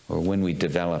 or when we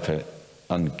develop an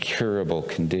uncurable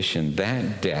condition,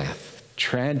 that death,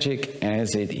 tragic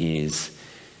as it is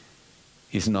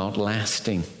not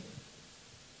lasting.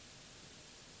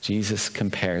 Jesus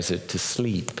compares it to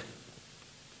sleep.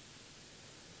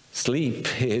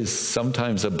 Sleep is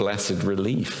sometimes a blessed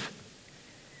relief.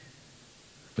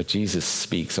 But Jesus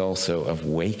speaks also of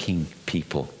waking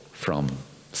people from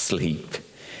sleep.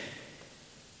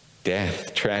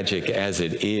 Death, tragic as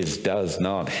it is, does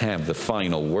not have the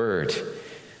final word.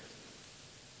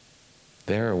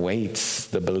 There awaits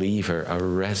the believer a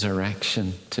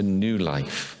resurrection to new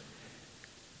life.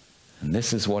 And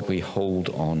this is what we hold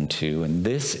on to, and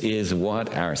this is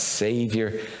what our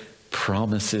Savior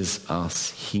promises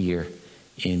us here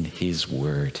in his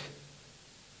word.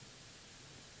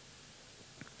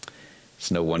 It's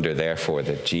no wonder, therefore,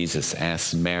 that Jesus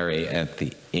asks Mary at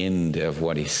the end of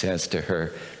what he says to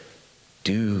her,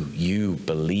 "Do you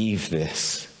believe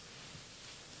this?"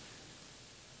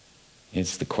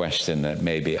 It's the question that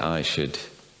maybe I should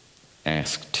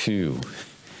ask too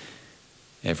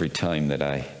every time that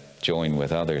I join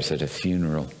with others at a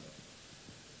funeral.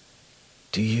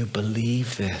 Do you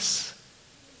believe this?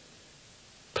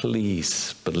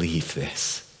 Please believe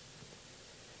this.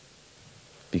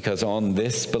 Because on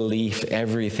this belief,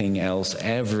 everything else,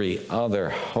 every other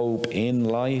hope in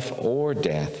life or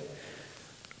death,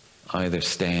 either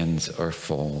stands or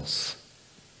falls.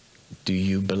 Do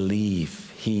you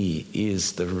believe he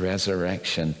is the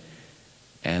resurrection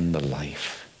and the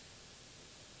life?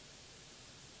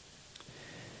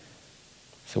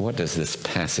 So what does this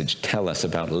passage tell us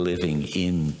about living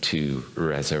into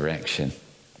resurrection?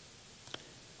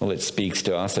 Well, it speaks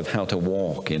to us of how to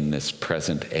walk in this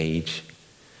present age,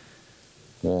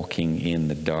 walking in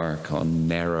the dark on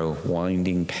narrow,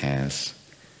 winding paths,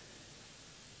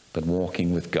 but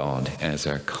walking with God as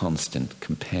our constant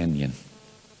companion.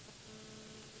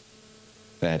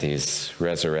 That is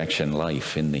resurrection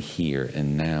life in the here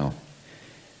and now.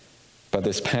 But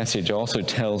this passage also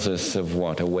tells us of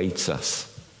what awaits us.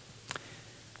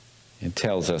 It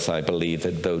tells us, I believe,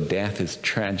 that though death is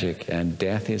tragic and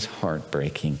death is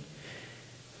heartbreaking,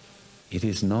 it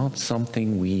is not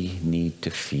something we need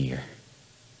to fear.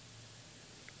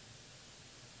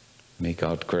 May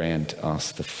God grant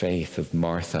us the faith of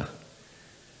Martha,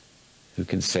 who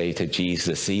can say to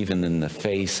Jesus, even in the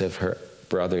face of her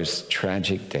brother's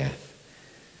tragic death,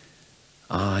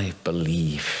 "I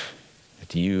believe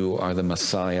that you are the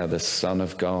Messiah, the Son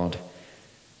of God,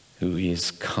 who is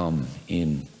come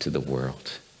into the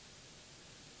world."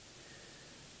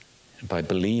 And by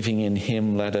believing in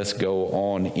him, let us go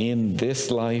on in this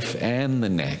life and the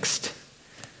next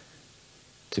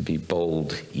to be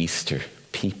bold Easter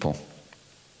people,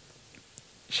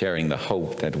 sharing the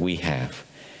hope that we have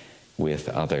with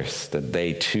others, that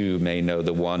they too may know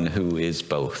the one who is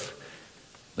both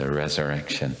the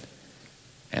resurrection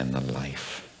and the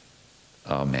life.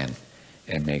 Amen.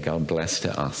 And may God bless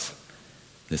to us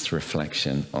this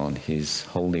reflection on his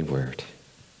holy word.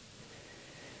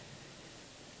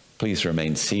 Please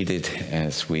remain seated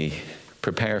as we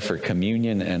prepare for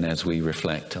communion and as we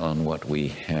reflect on what we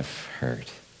have heard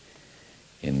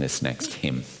in this next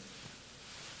hymn,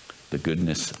 "The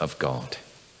Goodness of God."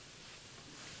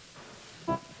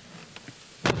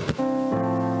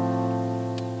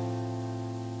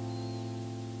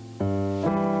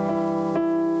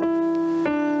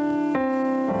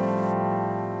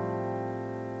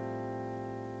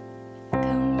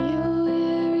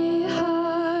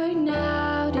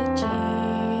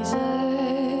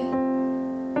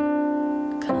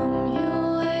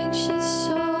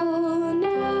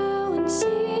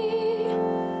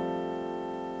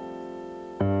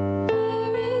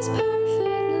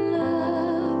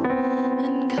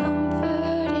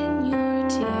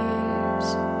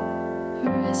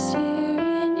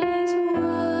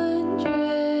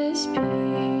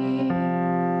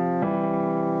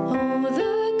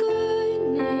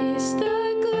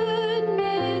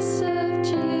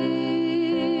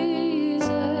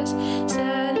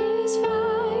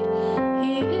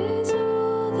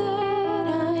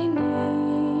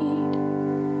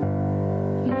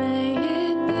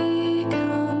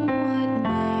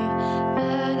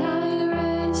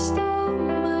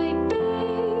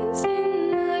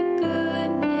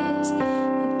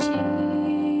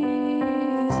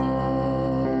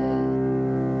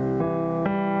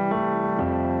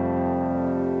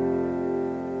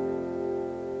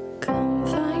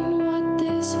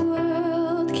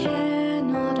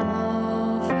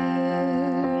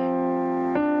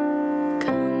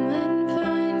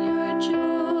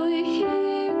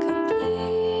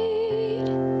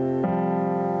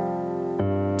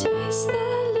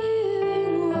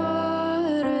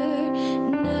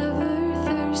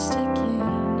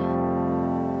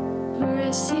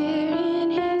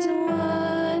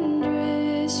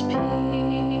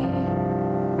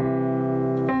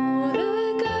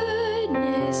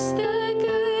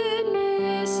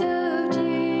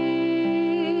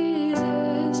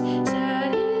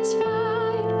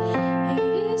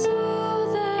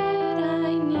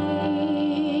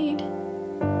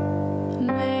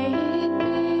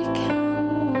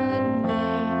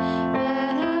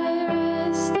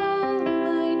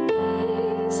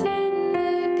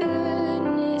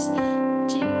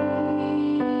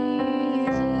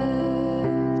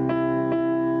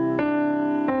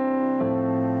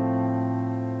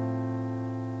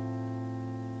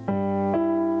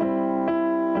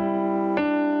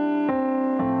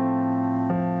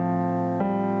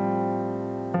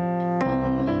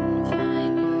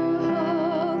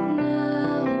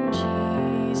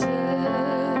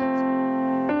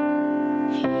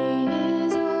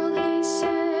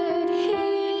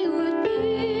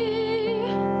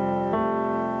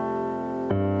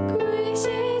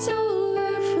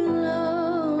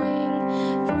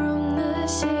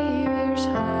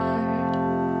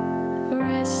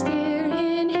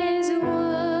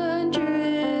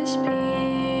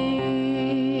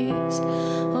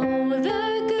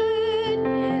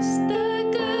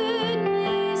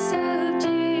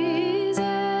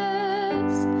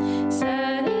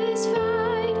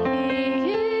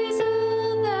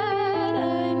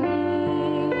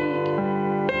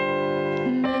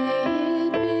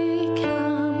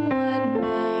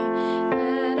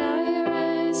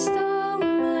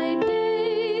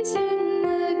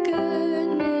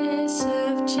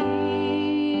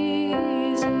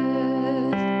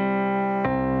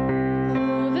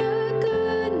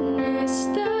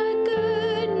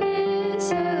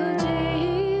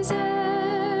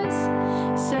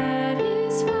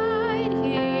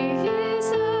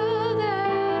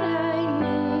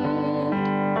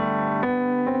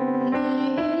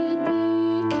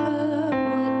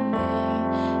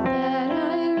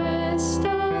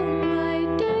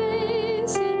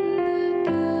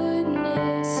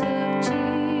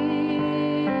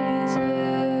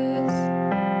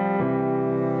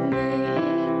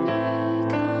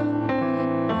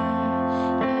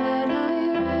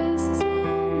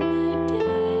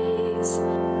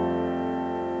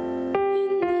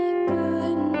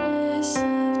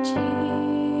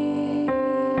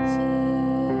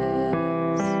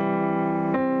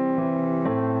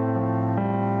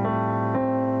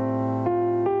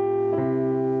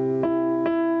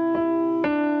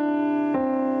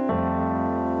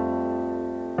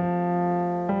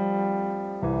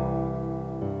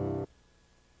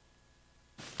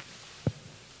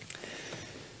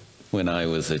 When I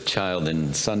was a child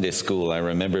in Sunday school, I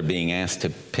remember being asked to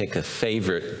pick a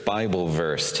favorite Bible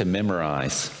verse to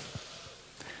memorize.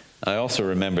 I also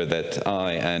remember that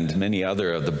I and many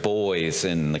other of the boys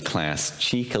in the class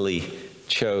cheekily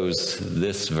chose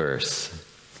this verse.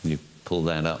 Can you pull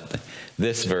that up?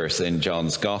 This verse in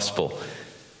John's Gospel,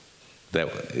 that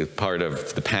is part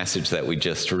of the passage that we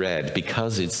just read,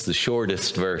 because it's the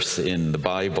shortest verse in the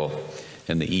Bible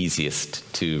and the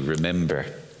easiest to remember.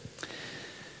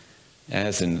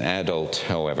 As an adult,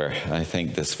 however, I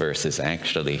think this verse is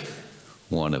actually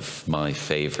one of my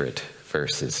favorite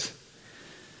verses.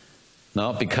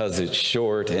 Not because it's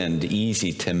short and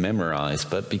easy to memorize,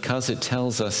 but because it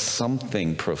tells us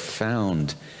something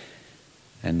profound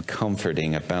and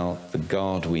comforting about the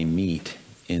God we meet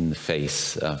in the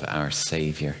face of our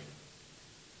Savior.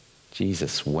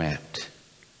 Jesus wept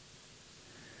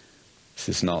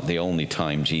is not the only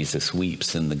time Jesus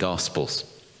weeps in the Gospels.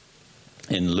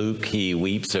 In Luke, he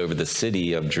weeps over the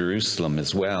city of Jerusalem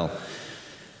as well.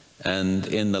 And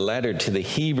in the letter to the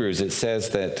Hebrews, it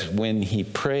says that when he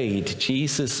prayed,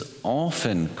 Jesus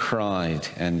often cried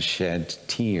and shed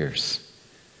tears.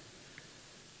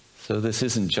 So this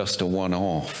isn't just a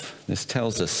one-off. This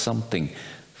tells us something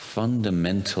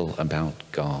fundamental about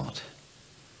God.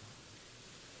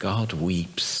 God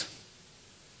weeps.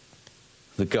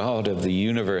 The God of the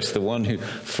universe, the one who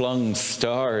flung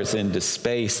stars into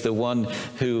space, the one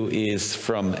who is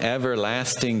from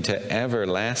everlasting to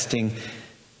everlasting,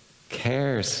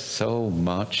 cares so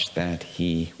much that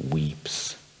he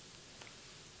weeps.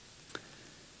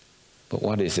 But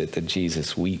what is it that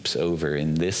Jesus weeps over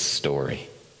in this story?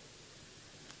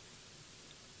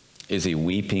 Is he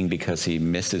weeping because he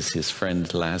misses his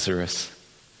friend Lazarus?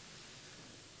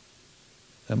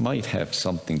 That might have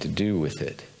something to do with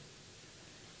it.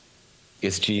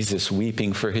 Is Jesus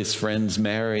weeping for his friends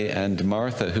Mary and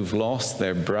Martha who've lost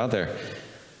their brother?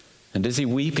 And is he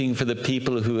weeping for the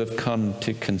people who have come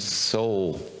to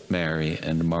console Mary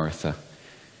and Martha?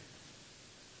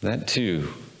 That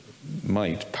too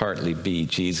might partly be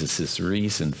Jesus'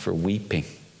 reason for weeping.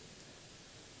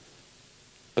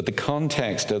 But the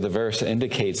context of the verse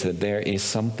indicates that there is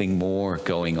something more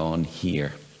going on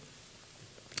here.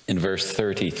 In verse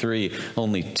 33,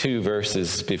 only 2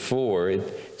 verses before,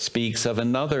 it speaks of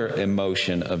another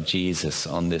emotion of Jesus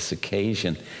on this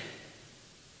occasion.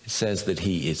 It says that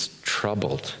he is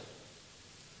troubled.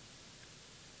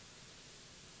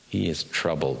 He is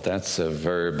troubled. That's a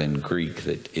verb in Greek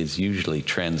that is usually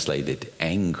translated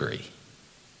angry.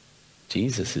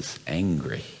 Jesus is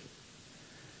angry.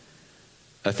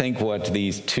 I think what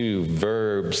these 2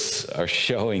 verbs are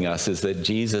showing us is that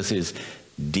Jesus is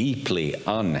deeply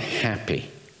unhappy.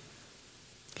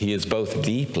 He is both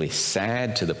deeply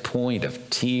sad to the point of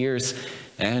tears,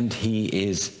 and he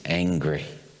is angry.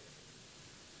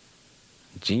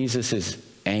 Jesus is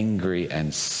angry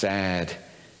and sad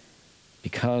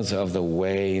because of the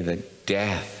way that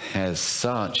death has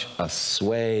such a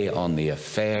sway on the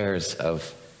affairs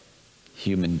of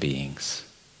human beings.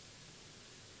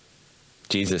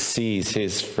 Jesus sees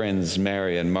his friends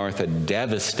Mary and Martha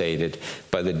devastated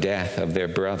by the death of their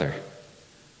brother.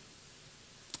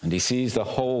 And he sees the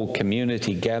whole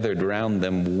community gathered around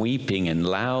them weeping in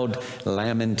loud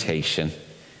lamentation.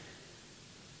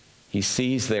 He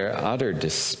sees their utter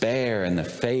despair in the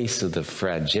face of the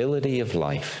fragility of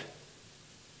life.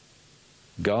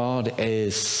 God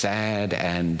is sad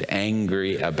and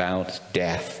angry about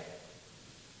death.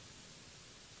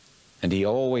 And he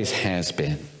always has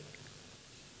been.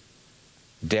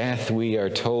 Death, we are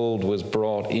told, was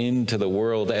brought into the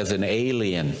world as an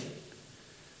alien.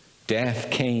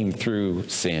 Death came through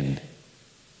sin.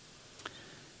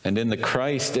 And in the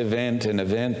Christ event, an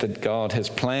event that God has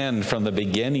planned from the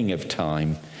beginning of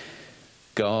time,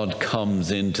 God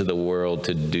comes into the world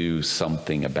to do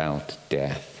something about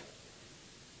death.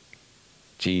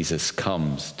 Jesus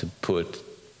comes to put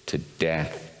to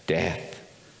death,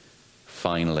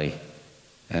 finally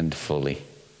and fully.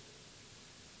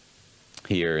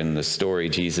 Here in the story,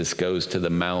 Jesus goes to the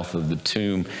mouth of the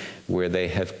tomb where they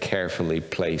have carefully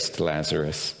placed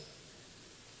Lazarus.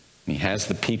 He has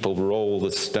the people roll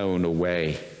the stone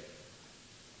away.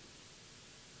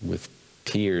 With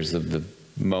tears of the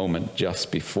moment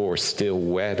just before still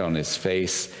wet on his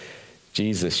face,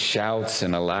 Jesus shouts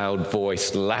in a loud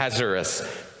voice, "Lazarus,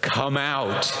 come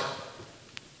out!"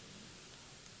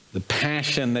 The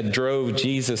passion that drove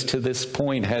Jesus to this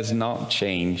point has not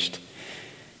changed.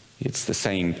 It's the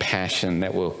same passion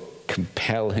that will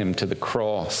compel him to the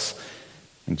cross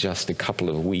in just a couple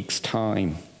of weeks'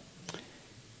 time.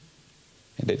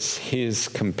 And it's his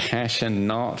compassion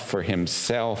not for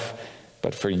himself,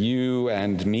 but for you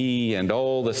and me and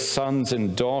all the sons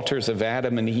and daughters of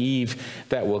Adam and Eve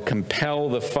that will compel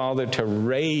the Father to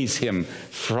raise him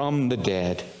from the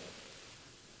dead.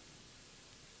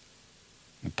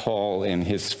 Paul, in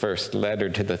his first letter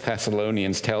to the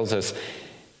Thessalonians, tells us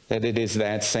that it is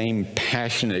that same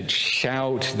passionate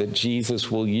shout that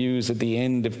Jesus will use at the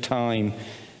end of time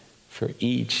for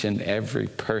each and every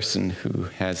person who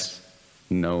has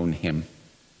known him.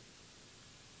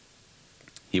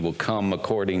 He will come,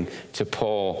 according to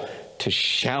Paul, to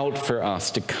shout for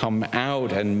us to come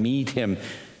out and meet him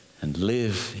and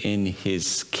live in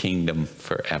his kingdom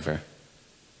forever.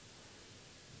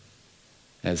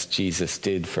 As Jesus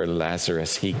did for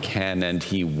Lazarus, he can and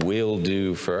he will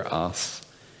do for us.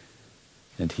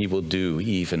 And he will do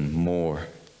even more.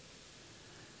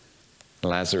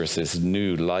 Lazarus'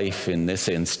 new life in this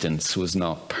instance was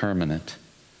not permanent.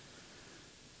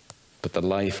 but the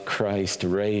life Christ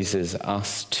raises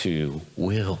us to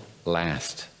will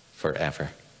last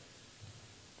forever.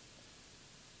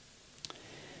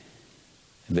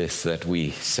 This that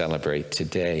we celebrate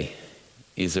today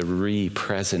is a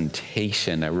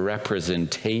representation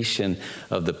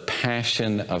of the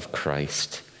passion of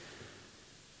Christ.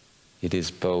 It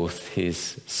is both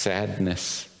his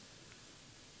sadness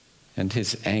and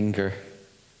his anger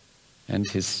and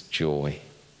his joy.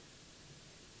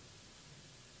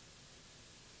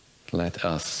 Let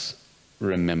us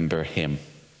remember him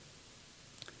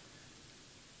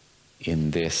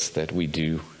in this that we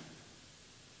do.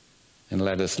 And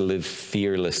let us live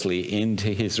fearlessly into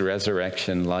his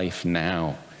resurrection life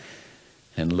now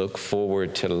and look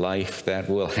forward to life that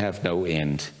will have no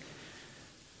end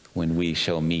when we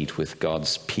shall meet with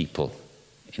God's people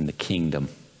in the kingdom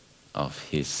of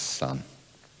his Son.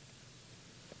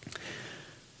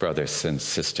 Brothers and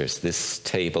sisters, this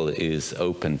table is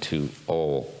open to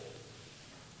all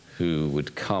who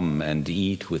would come and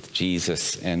eat with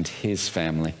Jesus and his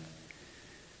family.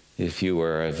 If you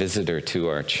are a visitor to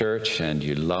our church and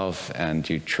you love and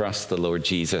you trust the Lord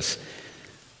Jesus,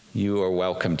 you are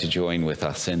welcome to join with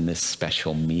us in this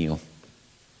special meal.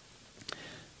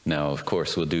 Now, of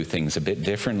course, we'll do things a bit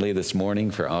differently this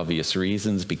morning for obvious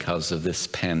reasons because of this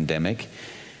pandemic.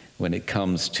 When it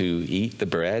comes to eat the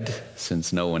bread,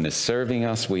 since no one is serving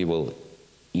us, we will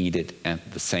eat it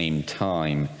at the same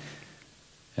time.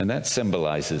 And that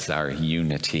symbolizes our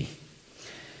unity.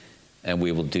 And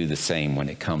we will do the same when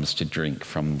it comes to drink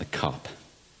from the cup.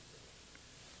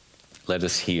 Let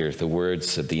us hear the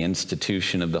words of the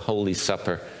institution of the Holy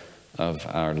Supper of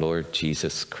our Lord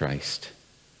Jesus Christ.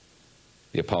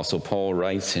 The Apostle Paul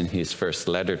writes in his first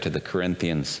letter to the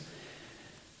Corinthians,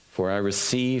 "For I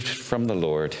received from the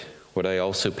Lord what I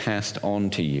also passed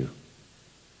on to you.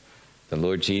 The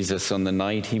Lord Jesus, on the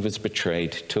night he was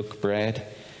betrayed, took bread,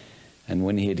 and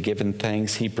when he had given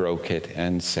thanks, he broke it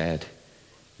and said,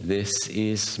 'This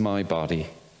is my body,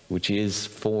 which is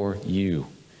for you.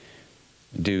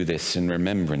 Do this in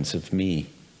remembrance of me.'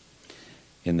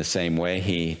 In the same way,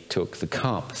 he took the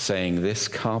cup, saying, 'This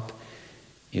cup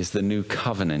is the new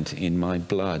covenant in my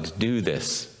blood. Do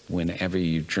this whenever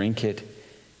you drink it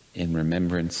in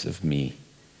remembrance of me.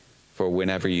 For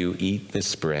whenever you eat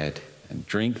this bread and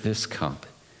drink this cup,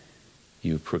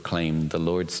 you proclaim the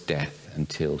Lord's death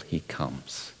until he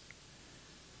comes.'"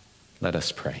 Let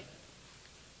us pray.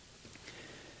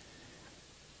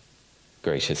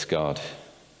 Gracious God,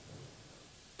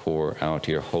 pour out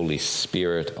your Holy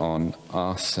Spirit on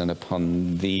us and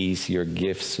upon these your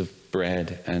gifts of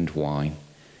bread and wine.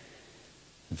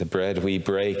 The bread we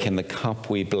break and the cup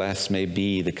we bless may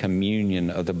be the communion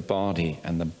of the body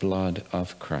and the blood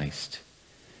of Christ.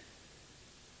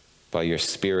 By your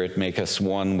Spirit, make us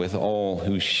one with all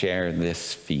who share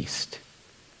this feast,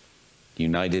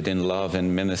 united in love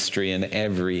and ministry in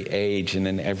every age and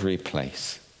in every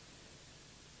place.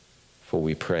 For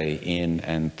we pray in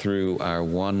and through our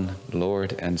one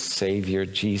Lord and Savior,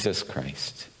 Jesus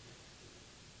Christ.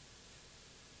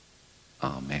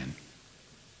 Amen.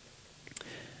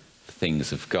 The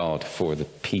things of God for the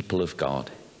people of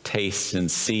God. Taste and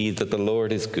see that the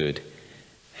Lord is good.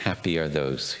 Happy are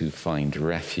those who find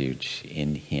refuge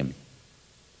in him.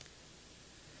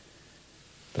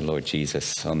 The Lord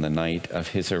Jesus, on the night of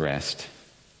his arrest,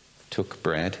 took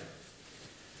bread,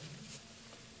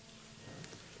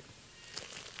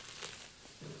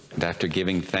 and after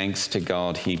giving thanks to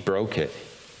God, he broke it,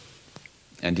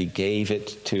 and he gave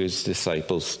it to his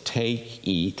disciples. "Take,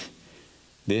 eat.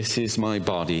 This is my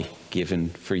body given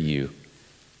for you.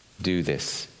 Do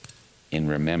this in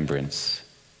remembrance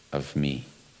of me."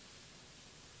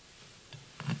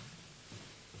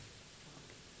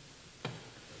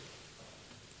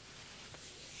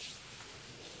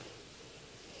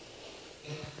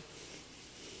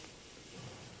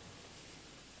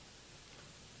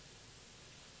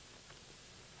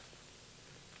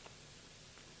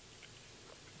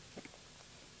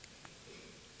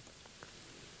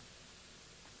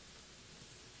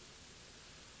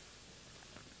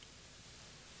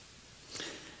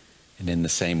 And in the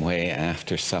same way,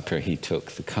 after supper, he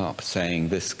took the cup, saying,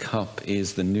 "This cup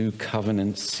is the new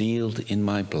covenant sealed in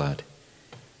my blood,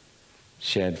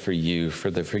 shed for you for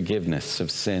the forgiveness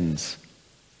of sins.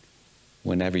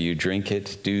 Whenever you drink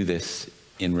it, do this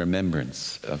in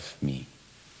remembrance of me."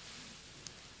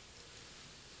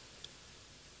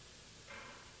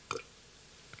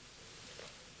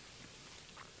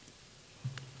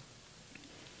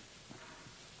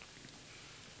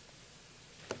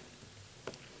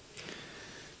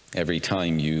 Every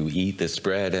time you eat this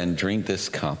bread and drink this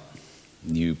cup,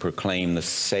 You proclaim the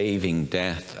saving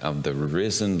death of the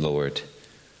risen Lord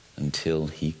until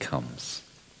he comes.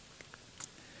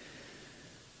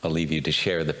 I'll leave you to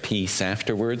share the peace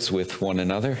afterwards with one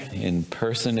another in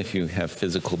person if you have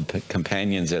physical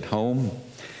companions at home,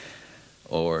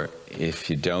 or if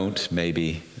you don't,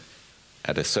 maybe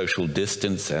at a social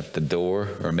distance at the door,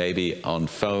 or maybe on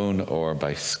phone or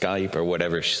by Skype or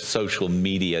whatever social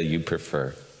media you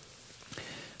prefer.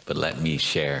 But let me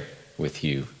share with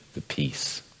you the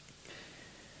peace.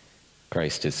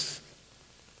 Christ is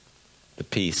the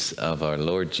peace of our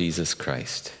Lord Jesus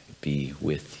Christ be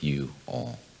with you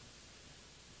all.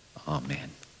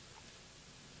 Amen.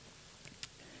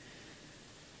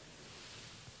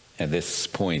 At this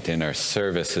point in our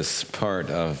service, as part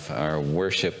of our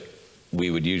worship, we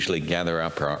would usually gather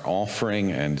up our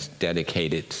offering and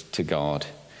dedicate it to God.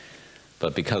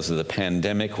 But because of the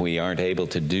pandemic, we aren't able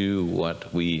to do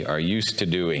what we are used to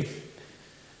doing.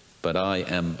 But I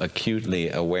am acutely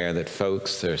aware that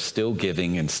folks are still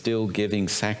giving and still giving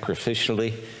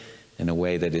sacrificially in a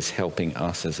way that is helping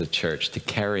us as a church to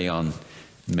carry on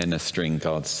ministering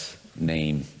God's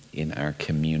name in our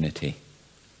community.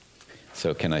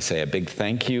 So can I say a big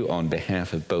thank you on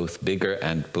behalf of both Biggar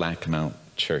and Blackmount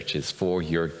churches for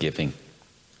your giving.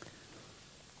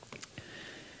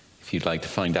 If you'd like to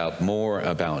find out more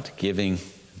about giving,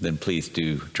 then please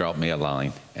do drop me a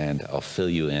line and I'll fill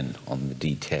you in on the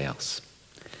details.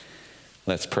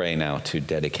 Let's pray now to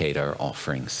dedicate our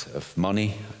offerings of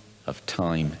money, of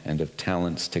time, and of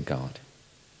talents to God.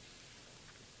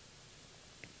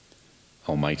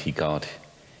 Almighty God,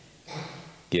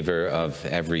 giver of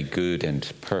every good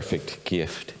and perfect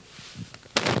gift,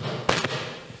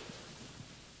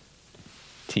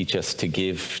 teach us to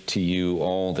give to you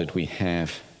all that we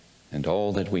have and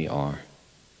all that we are,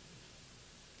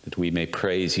 that we may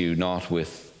praise you not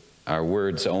with our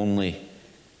words only,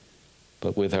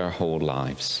 but with our whole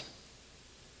lives.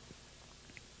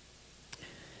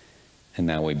 And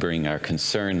now we bring our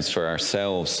concerns for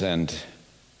ourselves and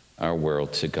our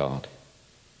world to God.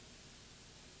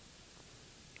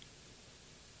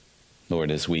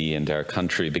 Lord, as we and our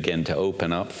country begin to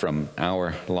open up from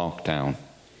our lockdown,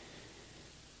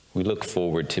 we look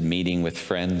forward to meeting with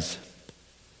friends,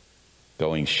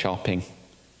 going shopping,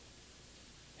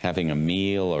 having a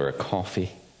meal or a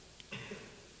coffee.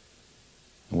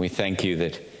 And we thank you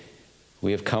that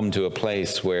we have come to a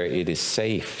place where it is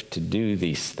safe to do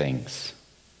these things.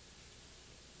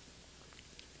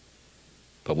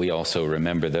 But we also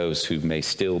remember those who may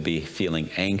still be feeling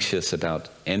anxious about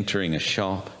entering a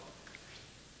shop,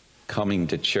 coming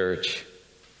to church,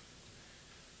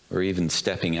 or even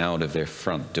stepping out of their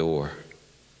front door.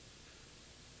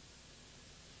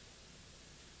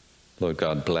 Lord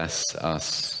God, bless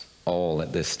us all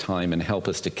at this time and help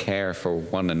us to care for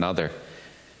one another.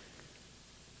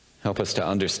 Help us to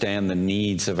understand the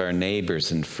needs of our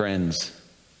neighbors and friends,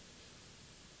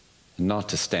 and not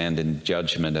to stand in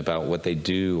judgment about what they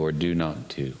do or do not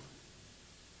do.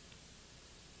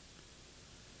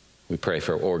 We pray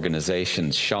for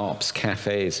organizations, shops,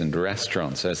 cafes, and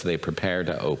restaurants as they prepare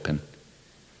to open.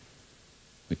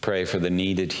 We pray for the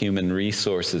needed human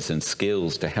resources and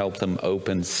skills to help them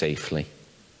open safely.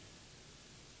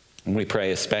 And we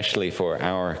pray especially for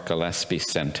our Gillespie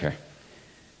Center.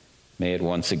 May it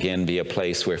once again be a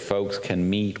place where folks can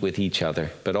meet with each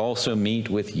other, but also meet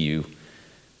with you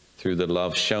through the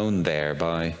love shown there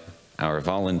by our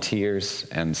volunteers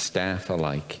and staff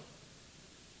alike.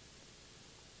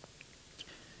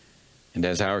 And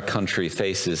as our country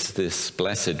faces this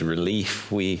blessed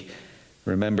relief, we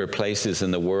remember places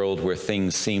in the world where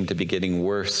things seem to be getting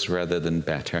worse rather than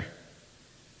better,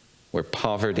 where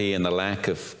poverty and the lack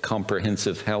of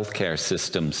comprehensive healthcare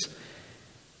systems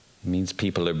means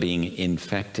people are being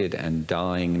infected and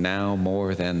dying now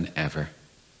more than ever.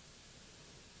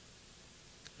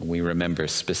 We remember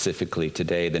specifically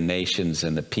today the nations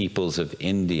and the peoples of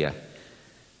India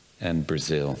and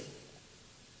Brazil.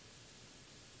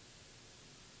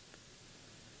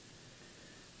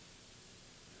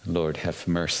 Lord, have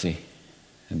mercy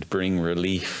and bring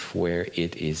relief where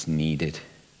it is needed.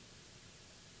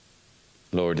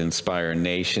 Lord, inspire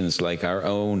nations like our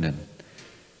own and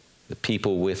the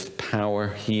people with power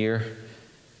here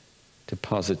to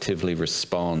positively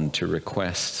respond to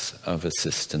requests of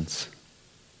assistance.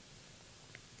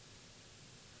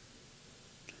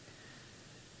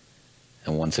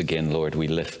 And once again, Lord, we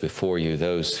lift before you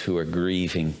those who are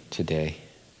grieving today,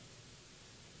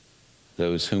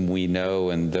 those whom we know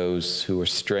and those who are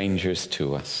strangers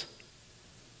to us.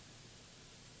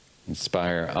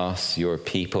 Inspire us, your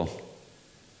people,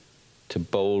 to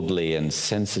boldly and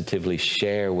sensitively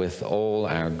share with all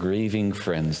our grieving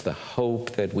friends the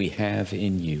hope that we have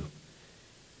in you.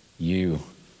 You,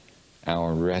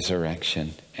 our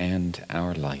resurrection and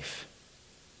our life.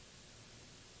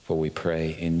 For we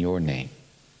pray in your name.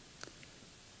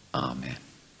 Amen.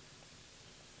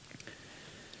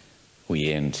 We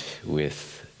end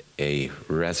with a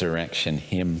resurrection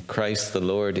hymn. Christ the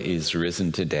Lord is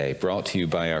risen today, brought to you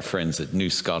by our friends at New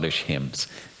Scottish Hymns.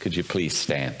 Could you please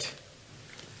stand?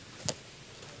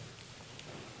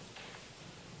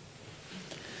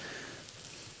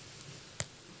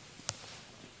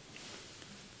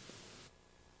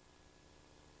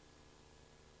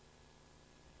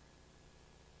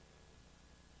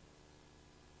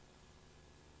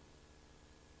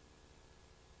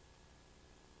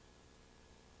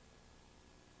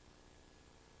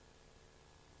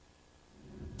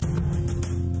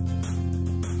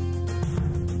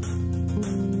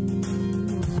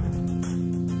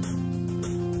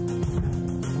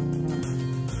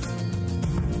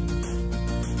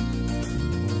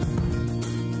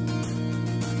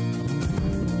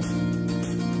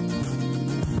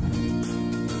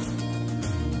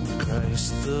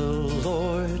 Christ the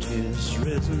Lord is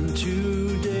risen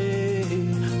today.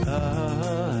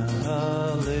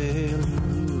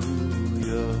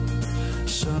 Hallelujah.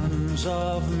 Sons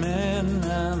of men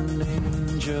and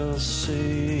angels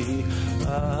say,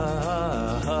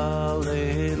 Hallelujah.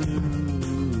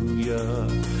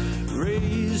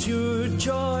 Raise your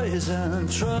joys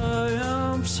and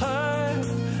triumphs high.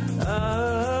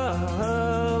 Hallelujah.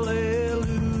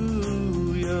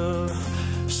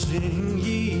 Sing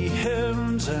ye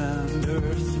heavens and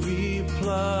earth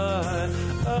reply.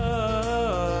 Alleluia.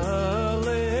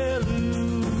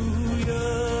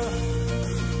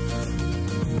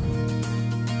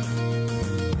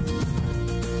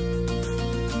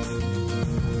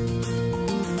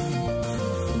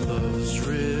 Love's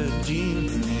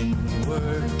redeeming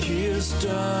work is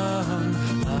done.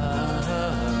 Alleluia.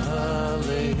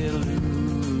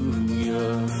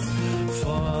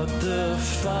 Fought the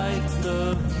fight,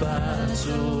 the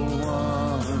battle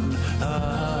won. Hallelujah.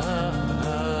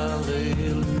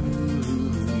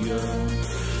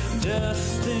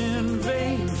 Death in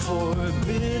vain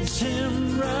forbids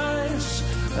him rise.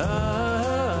 Hallelujah.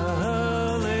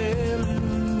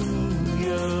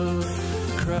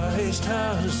 Christ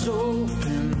has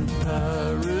opened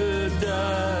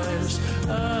paradise.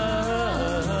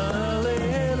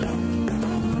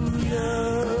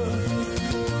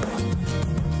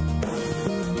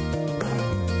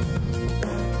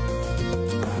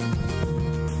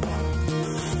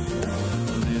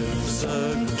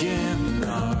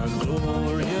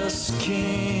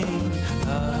 King,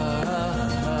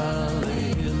 hallelujah.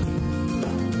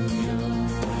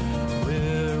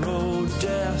 Where, O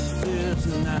death, is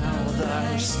now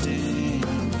thy sting?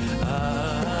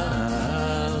 Hallelujah.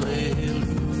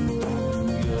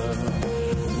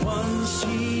 Once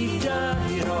he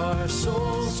died our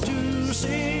souls to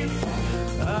save.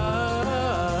 Hallelujah.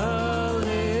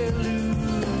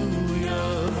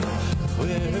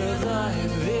 Where thy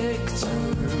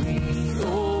victory,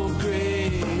 O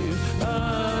grave.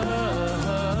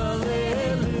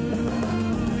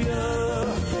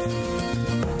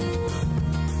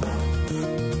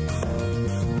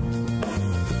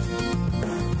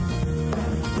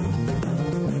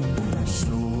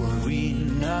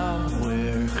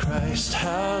 Christ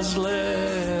has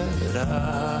led. Hallelujah.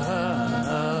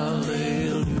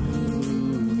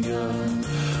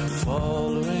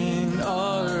 Following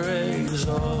our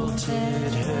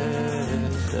exalted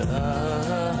head. Hallelujah.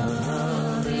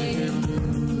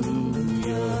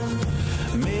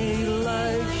 Made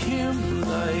like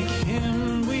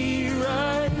him we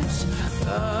rise.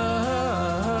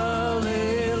 Hallelujah.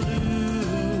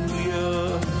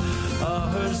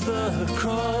 Ours the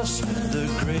cross, the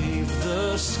grave,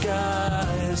 the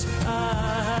skies.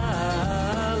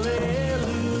 Hallelujah.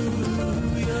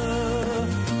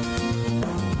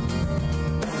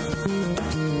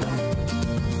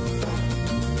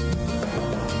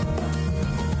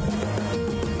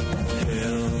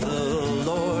 Hail the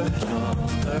Lord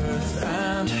of earth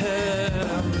and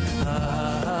heaven.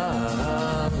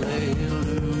 Hallelujah.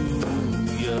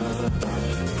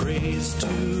 Praise to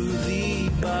thee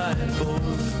by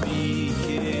both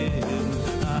begin.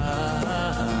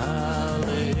 Hallelujah.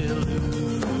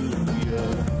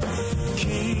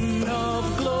 King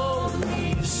of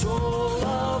glory, soul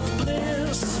of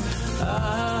bliss. Hallelujah.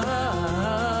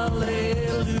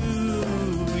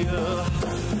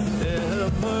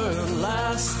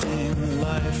 Everlasting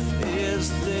life is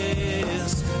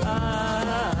this. Hallelujah.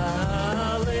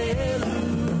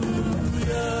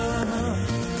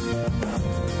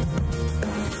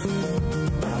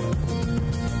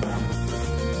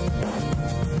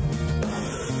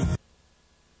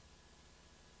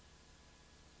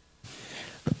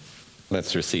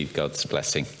 Let's receive God's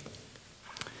blessing.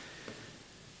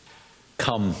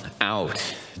 Come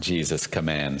out, Jesus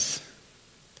commands,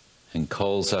 and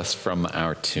calls us from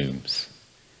our tombs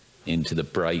into the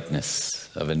brightness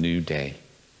of a new day.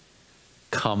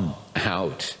 Come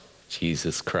out,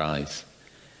 Jesus cries,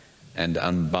 and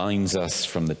unbinds us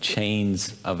from the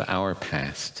chains of our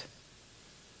past.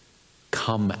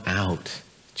 Come out,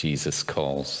 Jesus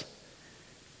calls,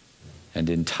 and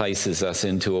entices us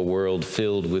into a world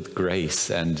filled with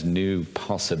grace and new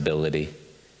possibility.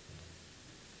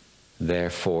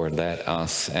 Therefore, let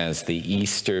us, as the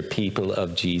Easter people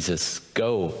of Jesus,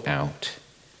 go out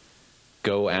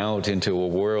into a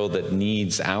world that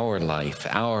needs our life,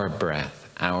 our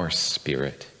breath, our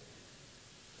spirit.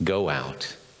 Go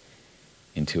out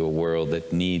into a world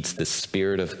that needs the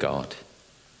Spirit of God,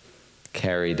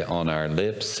 carried on our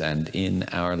lips and in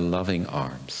our loving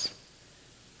arms.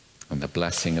 And the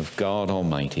blessing of God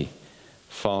Almighty,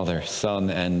 Father, Son,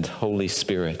 and Holy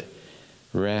Spirit,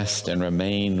 rest and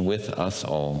remain with us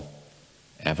all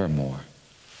evermore.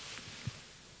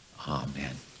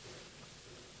 Amen.